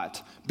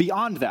 But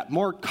beyond that,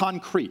 more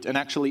concrete and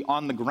actually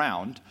on the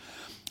ground,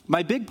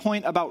 my big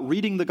point about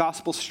reading the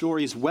Gospel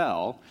stories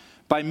well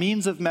by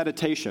means of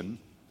meditation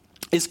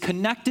is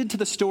connected to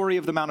the story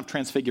of the Mount of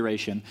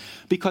Transfiguration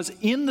because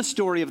in the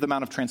story of the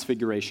Mount of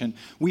Transfiguration,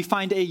 we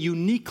find a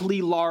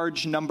uniquely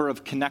large number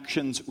of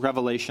connections,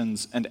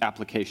 revelations, and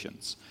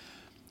applications.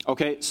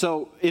 Okay,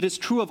 so it is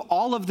true of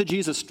all of the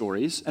Jesus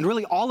stories, and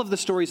really all of the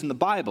stories in the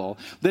Bible,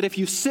 that if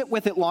you sit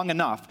with it long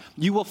enough,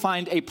 you will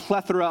find a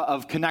plethora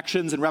of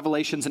connections and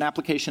revelations and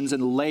applications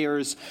and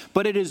layers,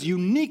 but it is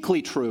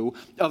uniquely true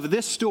of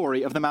this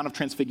story of the Mount of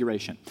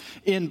Transfiguration.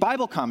 In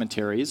Bible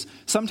commentaries,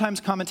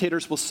 sometimes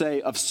commentators will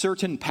say of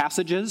certain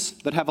passages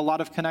that have a lot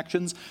of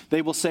connections,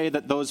 they will say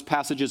that those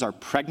passages are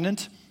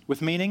pregnant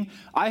with meaning.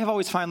 I have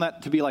always found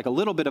that to be like a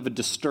little bit of a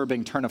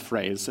disturbing turn of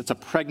phrase. It's a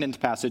pregnant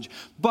passage,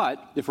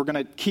 but if we're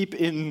going to keep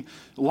in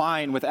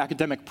line with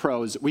academic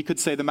prose, we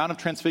could say the Mount of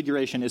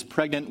Transfiguration is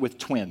pregnant with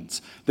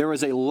twins. There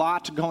is a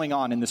lot going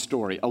on in this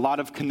story, a lot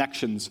of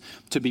connections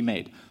to be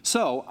made.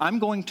 So I'm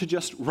going to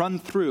just run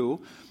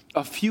through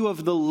a few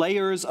of the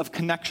layers of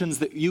connections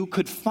that you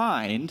could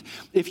find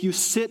if you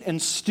sit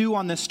and stew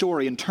on this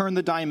story and turn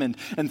the diamond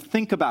and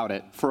think about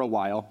it for a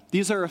while.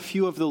 These are a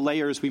few of the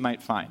layers we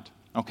might find.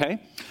 Okay?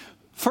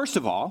 First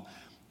of all,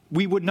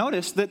 we would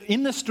notice that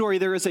in this story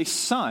there is a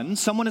son,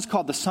 someone is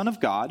called the Son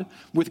of God,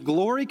 with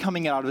glory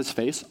coming out of his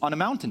face on a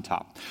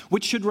mountaintop,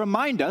 which should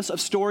remind us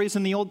of stories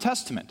in the Old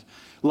Testament.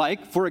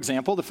 Like, for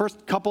example, the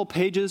first couple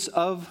pages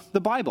of the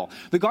Bible.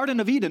 The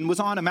Garden of Eden was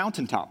on a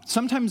mountaintop.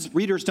 Sometimes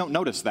readers don't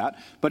notice that,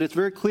 but it's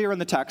very clear in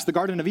the text. The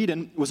Garden of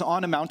Eden was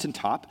on a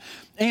mountaintop,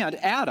 and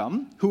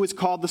Adam, who is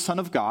called the Son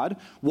of God,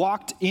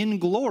 walked in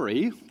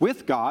glory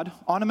with God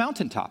on a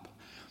mountaintop.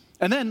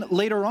 And then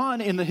later on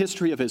in the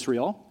history of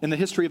Israel, in the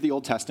history of the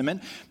Old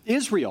Testament,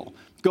 Israel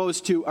goes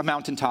to a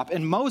mountaintop,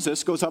 and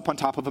Moses goes up on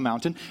top of a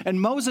mountain,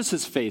 and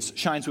Moses' face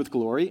shines with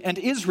glory, and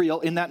Israel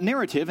in that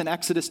narrative in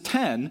Exodus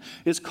 10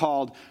 is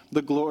called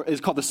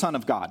the Son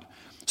of God.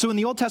 So in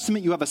the Old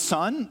Testament, you have a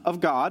Son of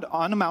God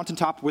on a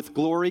mountaintop with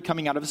glory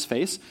coming out of his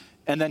face,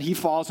 and then he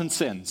falls and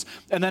sins.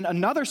 And then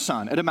another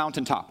son at a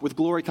mountaintop with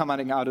glory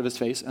coming out of his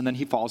face, and then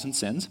he falls and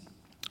sins.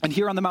 And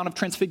here on the Mount of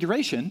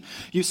Transfiguration,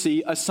 you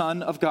see a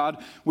Son of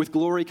God with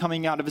glory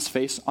coming out of his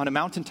face on a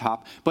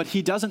mountaintop, but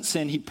he doesn't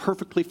sin. He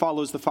perfectly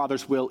follows the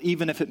Father's will,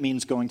 even if it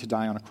means going to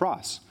die on a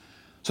cross.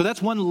 So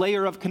that's one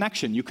layer of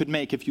connection you could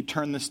make if you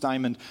turn this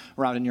diamond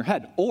around in your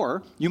head.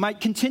 Or you might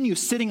continue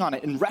sitting on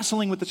it and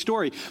wrestling with the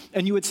story,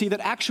 and you would see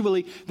that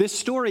actually this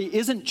story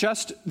isn't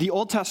just the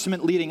Old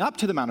Testament leading up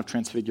to the Mount of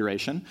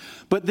Transfiguration,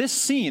 but this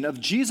scene of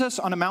Jesus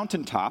on a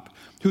mountaintop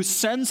who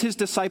sends his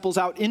disciples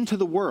out into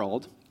the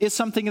world is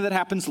something that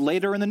happens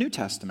later in the New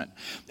Testament.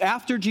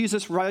 After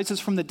Jesus rises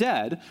from the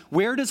dead,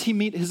 where does he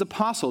meet his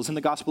apostles in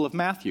the Gospel of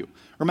Matthew?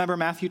 Remember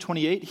Matthew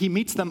 28? He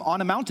meets them on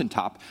a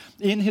mountaintop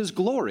in his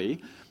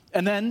glory.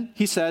 And then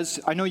he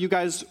says, I know you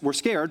guys were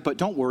scared, but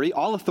don't worry.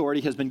 All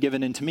authority has been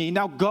given into me.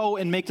 Now go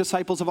and make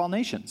disciples of all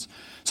nations.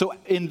 So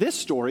in this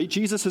story,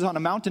 Jesus is on a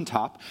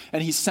mountaintop,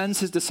 and he sends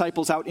his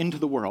disciples out into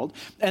the world.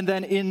 And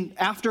then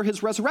after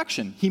his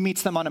resurrection, he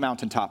meets them on a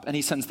mountaintop, and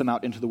he sends them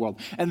out into the world.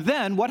 And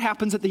then what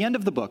happens at the end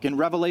of the book in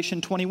Revelation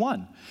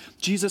 21?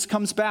 Jesus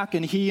comes back,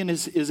 and he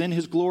is in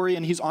his glory,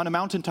 and he's on a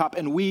mountaintop,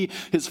 and we,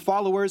 his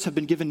followers, have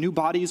been given new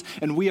bodies,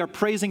 and we are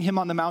praising him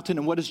on the mountain.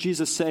 And what does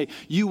Jesus say?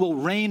 You will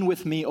reign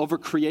with me over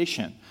creation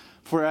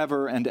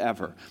forever and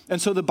ever. And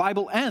so the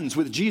Bible ends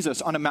with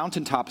Jesus on a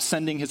mountaintop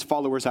sending his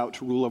followers out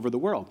to rule over the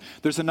world.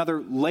 There's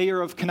another layer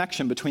of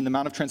connection between the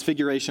Mount of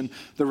Transfiguration,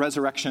 the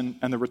resurrection,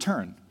 and the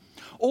return.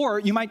 Or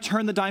you might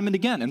turn the diamond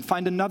again and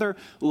find another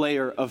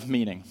layer of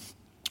meaning.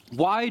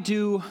 Why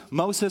do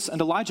Moses and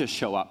Elijah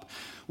show up?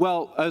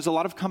 Well, as a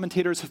lot of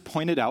commentators have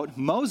pointed out,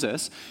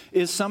 Moses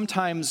is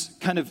sometimes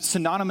kind of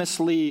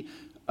synonymously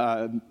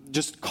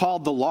just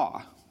called the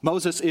law.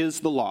 Moses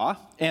is the law,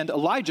 and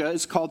Elijah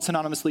is called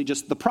synonymously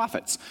just the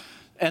prophets.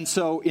 And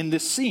so in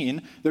this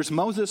scene, there's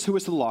Moses, who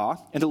is the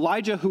law, and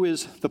Elijah, who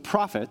is the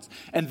prophet,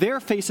 and their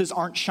faces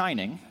aren't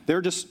shining.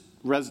 They're just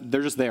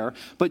there,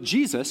 but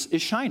Jesus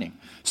is shining.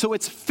 So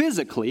it's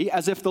physically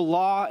as if the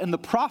law and the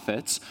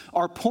prophets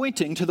are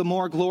pointing to the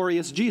more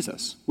glorious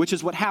Jesus, which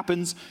is what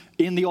happens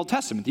in the Old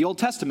Testament. The Old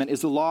Testament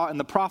is the law and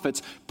the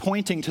prophets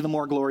pointing to the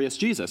more glorious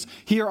Jesus.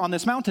 Here on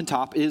this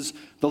mountaintop is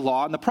the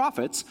law and the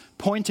prophets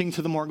pointing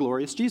to the more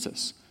glorious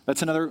Jesus.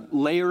 That's another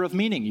layer of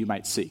meaning you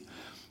might see.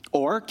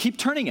 Or keep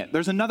turning it.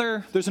 There's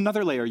another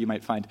layer you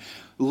might find.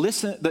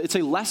 It's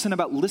a lesson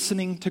about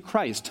listening to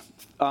Christ.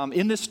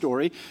 In this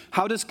story,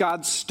 how does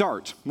God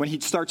start when he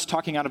starts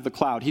talking out of the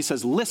cloud? He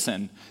says,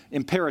 listen,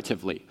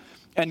 imperatively.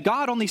 And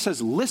God only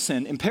says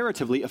listen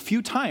imperatively a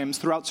few times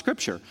throughout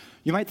Scripture.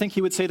 You might think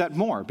he would say that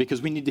more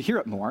because we need to hear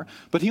it more,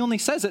 but he only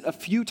says it a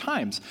few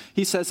times.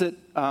 He says it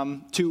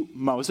to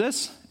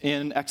Moses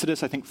in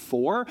Exodus,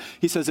 4.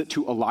 He says it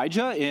to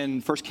Elijah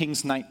in 1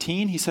 Kings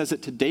 19. He says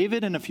it to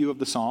David in a few of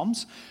the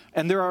Psalms.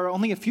 And there are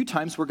only a few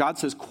times where God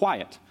says,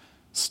 quiet,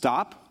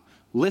 stop,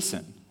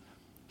 listen.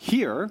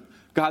 Here,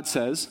 God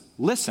says,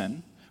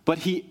 listen, but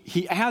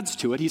he adds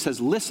to it. He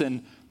says,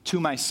 listen to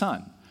my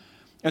son.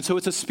 And so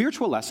it's a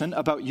spiritual lesson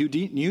about you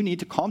need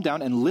to calm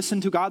down and listen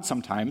to God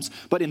sometimes.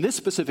 But in this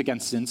specific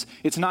instance,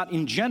 it's not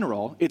in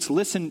general, it's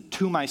listen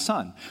to my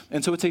son.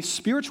 And so it's a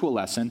spiritual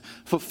lesson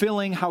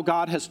fulfilling how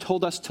God has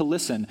told us to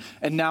listen.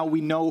 And now we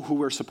know who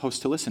we're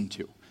supposed to listen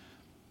to.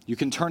 You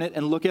can turn it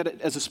and look at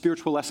it as a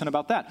spiritual lesson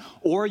about that.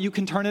 Or you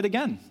can turn it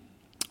again.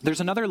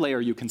 There's another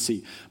layer you can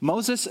see.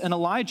 Moses and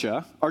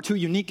Elijah are two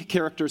unique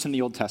characters in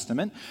the Old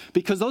Testament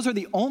because those are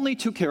the only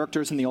two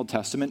characters in the Old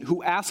Testament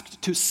who asked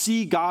to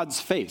see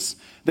God's face.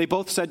 They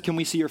both said, "Can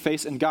we see your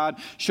face?" And God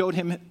showed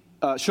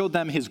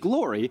them his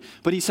glory,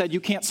 but he said,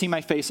 "You can't see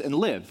my face and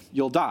live.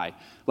 You'll die,"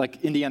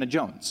 like Indiana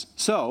Jones.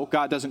 So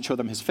God doesn't show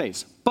them his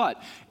face. But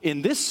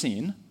in this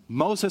scene,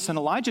 Moses and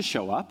Elijah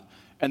show up,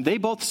 and they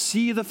both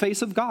see the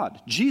face of God.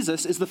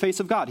 Jesus is the face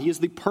of God. He is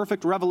the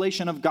perfect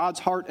revelation of God's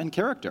heart and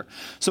character.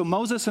 So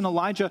Moses and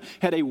Elijah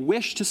had a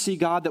wish to see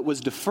God that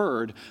was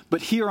deferred,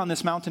 but here on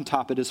this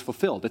mountaintop it is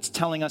fulfilled. It's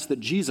telling us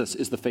that Jesus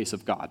is the face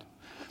of God.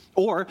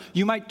 Or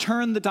you might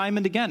turn the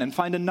diamond again and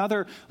find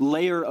another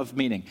layer of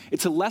meaning.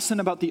 It's a lesson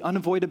about the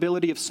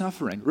unavoidability of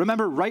suffering.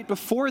 Remember, right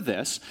before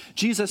this,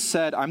 Jesus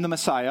said, "I'm the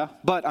Messiah,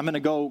 but I'm going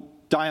to go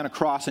die on a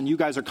cross and you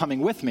guys are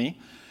coming with me."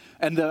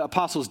 And the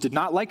apostles did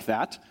not like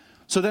that.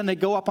 So then they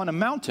go up on a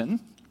mountain,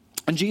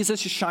 and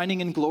Jesus is shining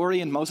in glory,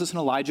 and Moses and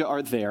Elijah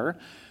are there.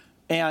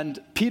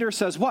 And Peter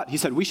says what? He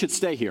said, "We should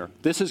stay here.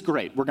 This is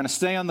great. We're going to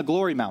stay on the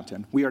glory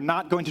mountain. We are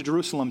not going to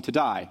Jerusalem to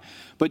die."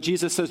 But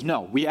Jesus says,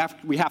 "No, we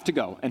have to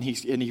go." And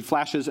he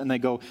flashes, and they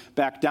go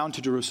back down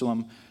to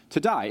Jerusalem to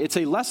die. It's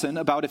a lesson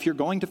about if you're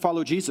going to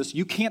follow Jesus,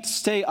 you can't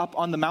stay up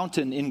on the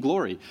mountain in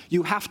glory.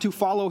 You have to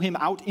follow him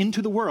out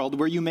into the world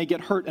where you may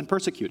get hurt and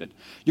persecuted.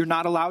 You're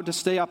not allowed to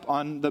stay up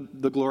on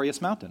the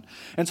glorious mountain.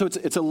 And so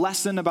it's a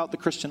lesson about the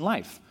Christian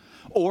life.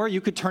 Or you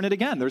could turn it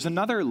again. There's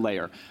another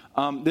layer.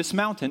 This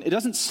mountain, it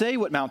doesn't say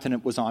what mountain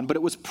it was on, but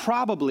it was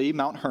probably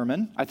Mount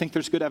Hermon. I think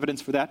there's good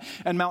evidence for that.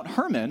 And Mount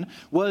Hermon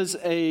was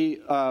a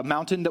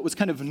mountain that was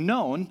kind of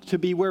known to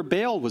be where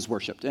Baal was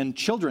worshipped, and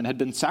children had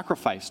been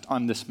sacrificed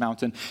on this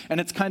mountain.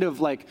 And it's kind of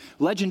like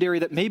legendary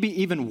that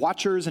maybe even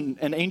watchers and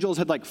angels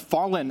had like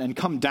fallen and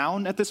come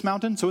down at this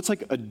mountain. So it's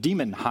like a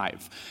demon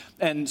hive.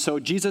 And so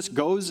Jesus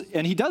goes,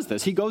 and he does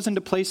this. He goes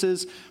into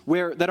places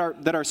that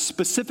are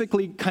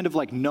specifically kind of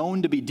like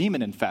known to be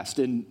demon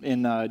infested.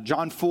 In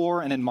John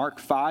 4 and in Mark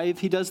 5,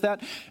 he does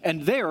that.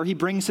 And there he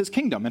brings his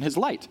kingdom and his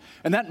light.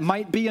 And that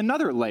might be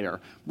another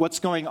layer. What's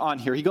going on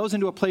here? He goes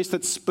into a place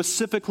that's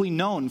specifically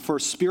known for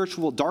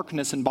spiritual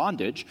darkness and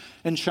bondage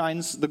and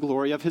shines the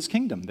glory of his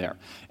kingdom there.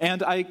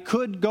 And I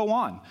could go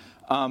on.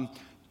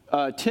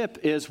 Tip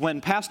is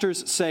when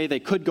pastors say they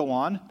could go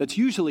on, that's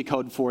usually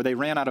code for they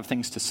ran out of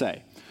things to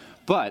say.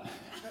 But,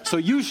 so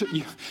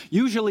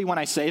usually when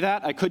I say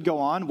that, I could go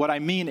on, what I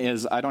mean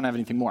is I don't have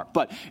anything more.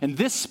 But in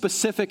this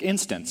specific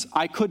instance,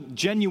 I could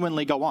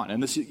genuinely go on.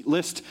 And this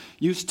list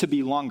used to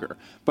be longer.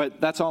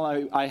 But that's all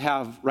I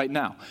have right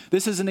now.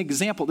 This is an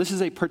example. This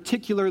is a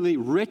particularly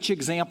rich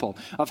example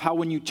of how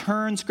when you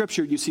turn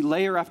Scripture, you see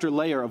layer after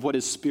layer of what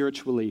is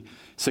spiritually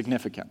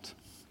significant.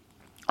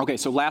 Okay,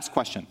 so last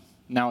question.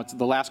 Now it's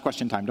the last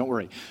question time. Don't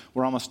worry.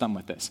 We're almost done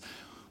with this.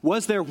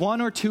 Was there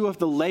one or two of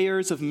the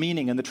layers of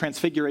meaning in the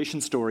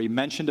Transfiguration story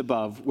mentioned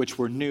above which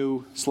were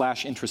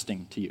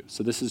new/interesting to you?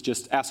 So this is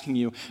just asking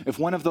you if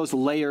one of those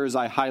layers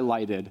I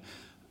highlighted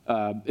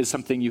is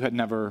something you had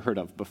never heard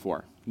of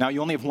before. Now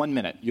you only have 1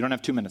 minute. You don't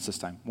have 2 minutes this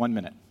time. 1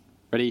 minute.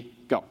 Ready?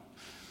 Go.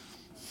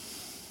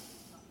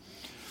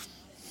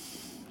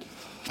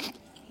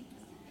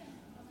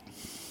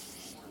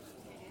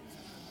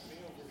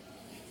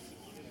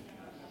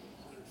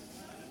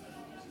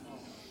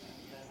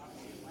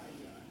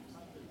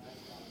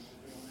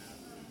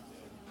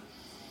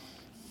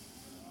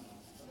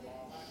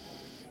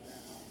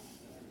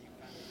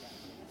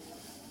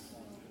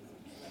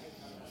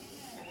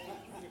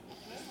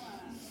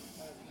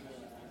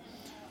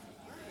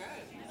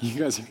 You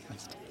guys are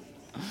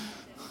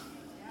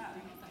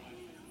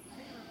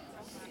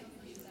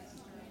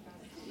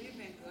We've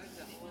been good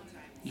the whole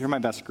time. You're my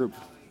best group.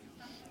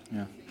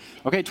 Yeah.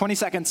 Okay, 20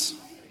 seconds.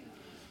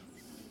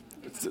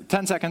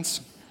 10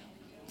 seconds.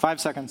 5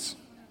 seconds.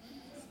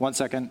 1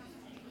 second.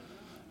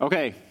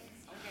 Okay.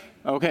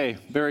 Okay,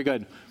 very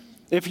good.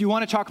 If you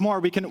want to talk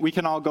more, we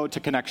can all go to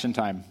connection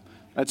time.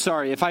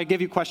 Sorry, if I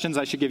give you questions,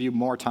 I should give you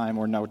more time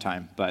or no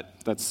time, but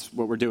that's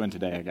what we're doing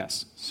today, I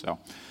guess. So.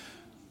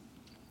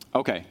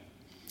 Okay,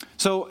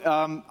 so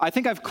I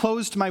think I've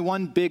closed my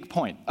one big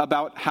point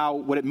about how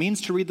what it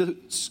means to read the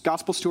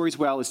gospel stories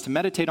well is to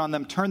meditate on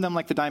them, turn them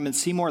like the diamond,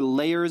 see more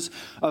layers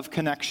of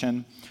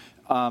connection.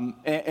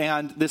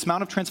 And this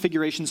Mount of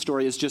Transfiguration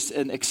story is just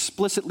an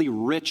explicitly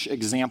rich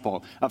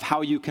example of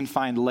how you can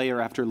find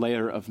layer after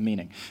layer of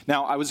meaning.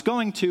 Now, I was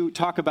going to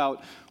talk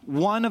about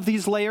one of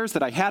these layers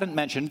that I hadn't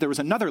mentioned. There was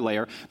another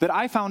layer that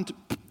I found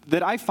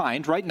that I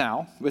find right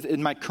now,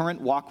 in my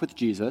current walk with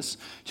Jesus,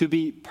 to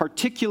be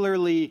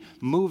particularly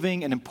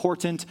moving and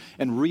important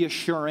and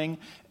reassuring.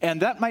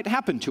 And that might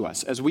happen to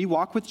us as we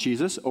walk with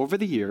Jesus over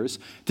the years.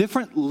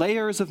 Different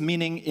layers of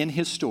meaning in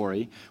his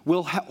story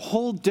will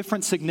hold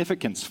different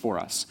significance for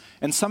us.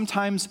 And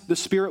sometimes the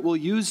Spirit will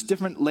use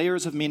different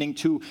layers of meaning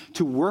to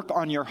work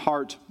on your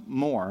heart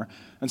more.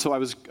 And so I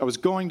was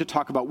going to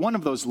talk about one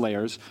of those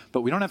layers,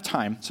 but we don't have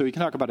time, so we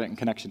can talk about it in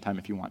connection time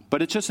if you want.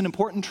 But it's just an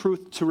important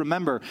truth to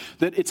remember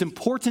that it's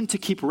important to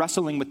keep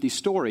wrestling with these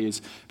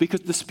stories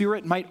because the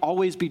Spirit might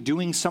always be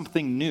doing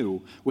something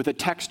new with a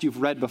text you've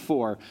read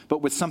before,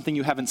 but with something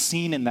you haven't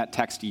seen in that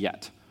text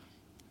yet.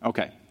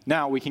 Okay,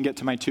 now we can get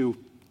to my two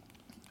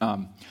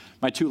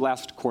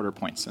last quarter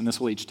points, and this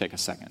will each take a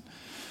second.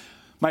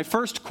 My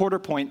first quarter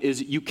point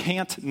is you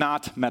can't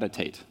not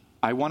meditate.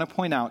 I want to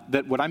point out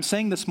that what I'm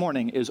saying this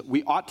morning is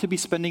we ought to be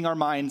spending our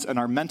minds and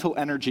our mental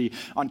energy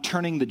on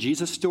turning the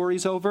Jesus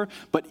stories over.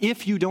 But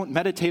if you don't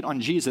meditate on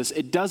Jesus,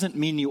 it doesn't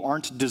mean you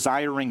aren't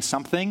desiring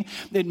something.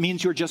 It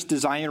means you're just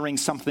desiring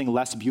something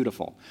less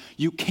beautiful.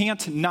 You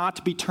can't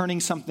not be turning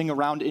something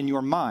around in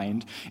your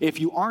mind. If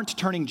you aren't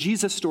turning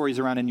Jesus stories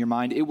around in your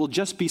mind, it will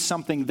just be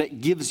something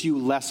that gives you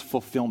less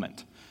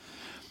fulfillment.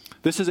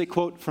 This is a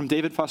quote from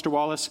David Foster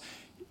Wallace.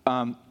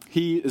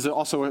 He was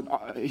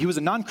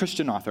a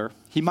non-Christian author.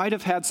 He might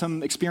have had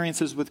some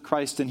experiences with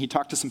Christ, and he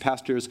talked to some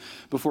pastors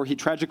before he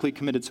tragically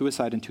committed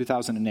suicide in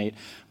 2008.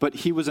 But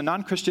he was a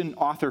non-Christian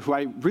author who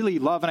I really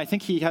love, and I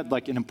think he had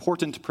an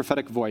important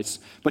prophetic voice.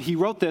 But he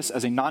wrote this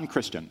as a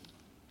non-Christian.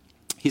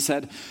 He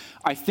said,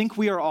 "I think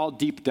we are all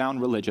deep down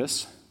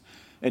religious,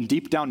 and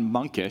deep down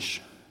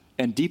monkish,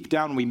 and deep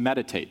down we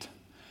meditate.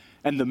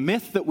 And the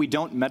myth that we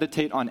don't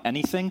meditate on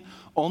anything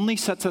only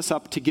sets us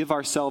up to give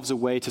ourselves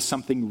away to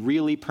something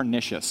really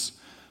pernicious.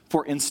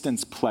 For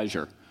instance,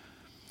 pleasure.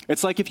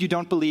 It's like if you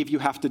don't believe you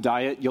have to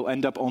diet, you'll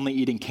end up only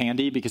eating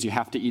candy because you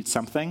have to eat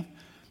something.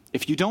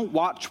 If you don't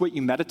watch what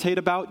you meditate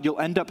about, you'll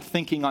end up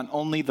thinking on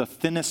only the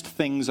thinnest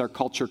things our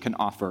culture can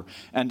offer.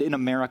 And in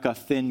America,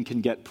 thin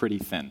can get pretty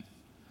thin.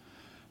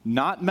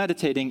 Not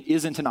meditating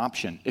isn't an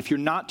option. If you're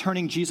not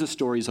turning Jesus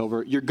stories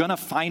over, you're going to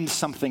find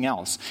something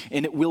else,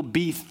 and it will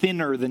be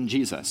thinner than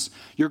Jesus.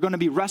 You're going to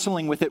be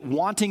wrestling with it,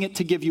 wanting it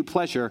to give you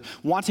pleasure,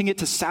 wanting it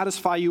to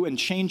satisfy you and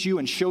change you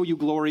and show you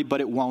glory, but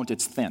it won't.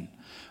 It's thin,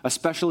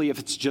 especially if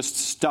it's just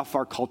stuff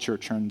our culture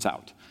churns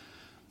out.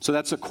 So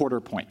that's a quarter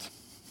point.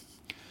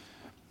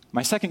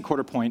 My second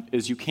quarter point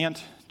is you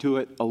can't do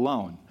it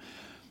alone.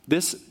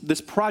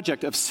 This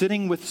project of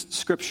sitting with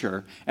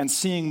Scripture and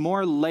seeing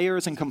more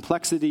layers and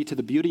complexity to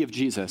the beauty of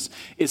Jesus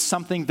is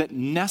something that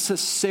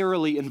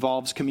necessarily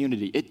involves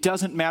community. It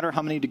doesn't matter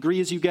how many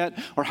degrees you get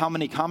or how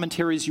many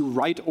commentaries you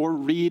write or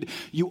read.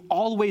 You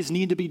always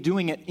need to be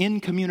doing it in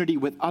community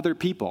with other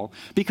people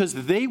because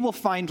they will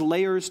find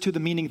layers to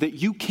the meaning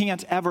that you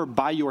can't ever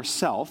by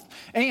yourself,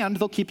 and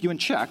they'll keep you in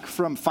check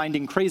from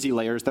finding crazy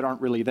layers that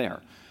aren't really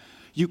there.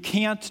 You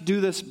can't do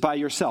this by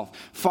yourself.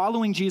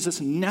 Following Jesus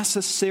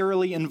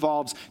necessarily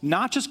involves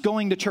not just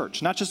going to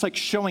church, not just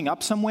showing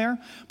up somewhere,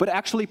 but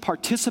actually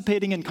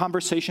participating in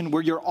conversation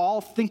where you're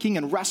all thinking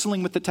and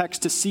wrestling with the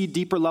text to see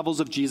deeper levels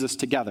of Jesus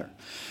together.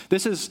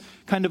 This is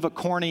kind of a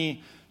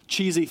corny,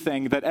 cheesy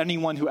thing that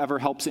anyone who ever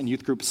helps in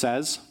youth group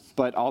says,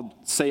 but I'll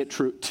say it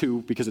true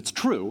too because it's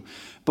true.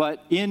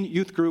 But in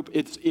youth group,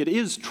 it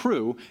is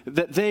true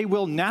that they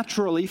will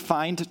naturally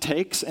find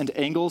takes and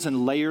angles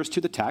and layers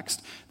to the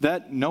text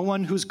that no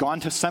one who's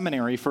gone to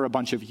seminary for a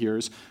bunch of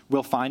years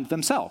will find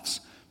themselves.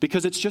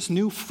 Because it's just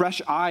new,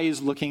 fresh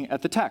eyes looking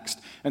at the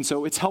text. And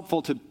so it's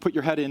helpful to put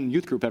your head in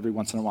youth group every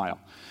once in a while.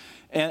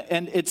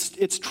 And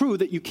it's true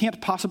that you can't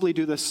possibly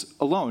do this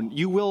alone.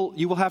 You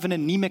will have an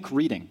anemic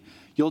reading.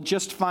 You'll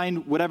just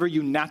find whatever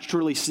you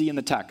naturally see in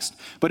the text.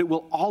 But it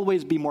will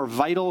always be more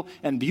vital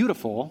and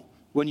beautiful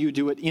when you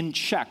do it in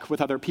check with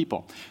other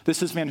people.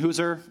 This is Van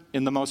Hooser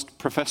in the most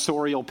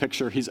professorial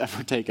picture he's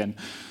ever taken.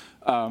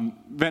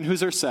 Van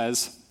Hooser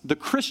says, the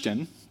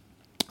Christian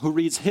who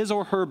reads his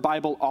or her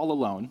Bible all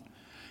alone,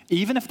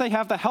 even if they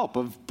have the help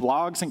of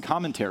blogs and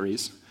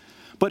commentaries,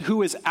 the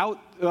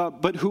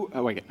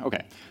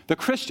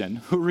Christian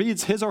who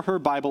reads his or her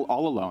Bible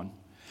all alone,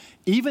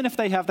 even if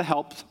they have the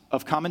help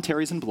of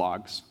commentaries and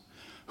blogs,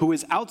 who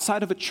is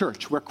outside of a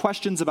church where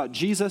questions about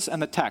Jesus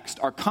and the text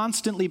are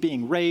constantly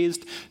being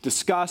raised,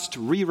 discussed,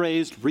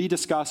 re-raised,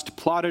 rediscussed,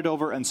 plotted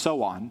over, and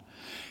so on,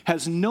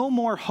 has no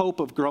more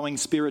hope of growing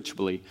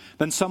spiritually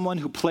than someone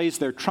who plays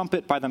their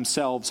trumpet by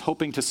themselves,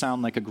 hoping to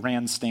sound like a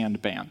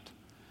grandstand band.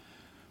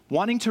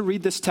 Wanting to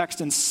read this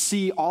text and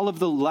see all of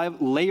the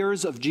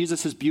layers of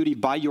Jesus' beauty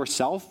by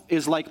yourself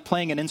is like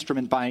playing an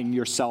instrument by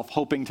yourself,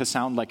 hoping to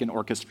sound like an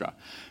orchestra.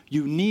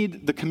 You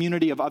need the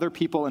community of other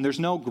people, and there's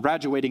no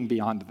graduating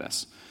beyond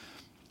this.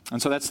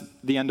 And so that's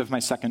the end of my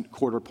second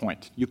quarter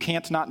point. You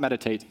can't not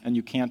meditate, and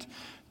you can't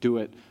do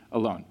it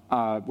alone.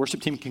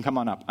 Worship team can come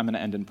on up. I'm going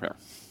to end in prayer.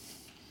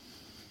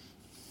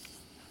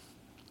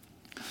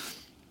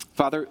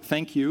 Father,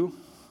 thank you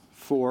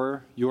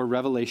for your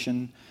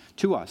revelation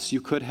to us. You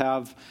could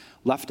have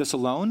left us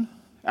alone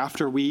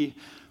after we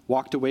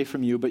walked away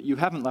from you, but you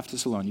haven't left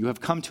us alone. You have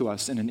come to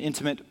us in an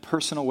intimate,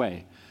 personal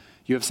way.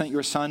 You have sent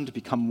your Son to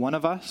become one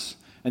of us,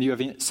 and you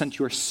have sent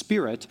your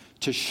Spirit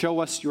to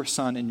show us your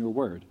Son in your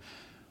word.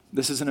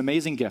 This is an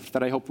amazing gift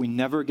that I hope we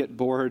never get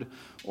bored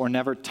or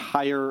never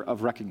tire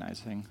of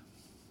recognizing.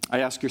 I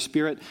ask your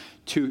Spirit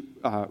to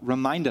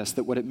remind us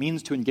that what it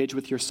means to engage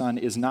with your Son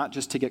is not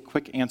just to get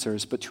quick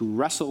answers, but to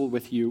wrestle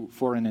with you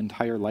for an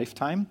entire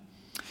lifetime.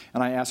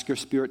 And I ask your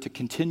Spirit to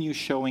continue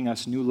showing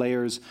us new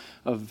layers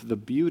of the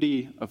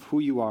beauty of who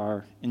you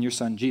are in your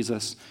Son,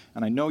 Jesus.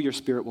 And I know your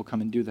Spirit will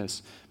come and do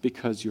this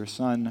because your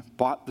Son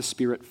bought the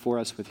Spirit for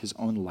us with his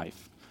own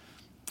life.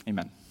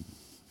 Amen.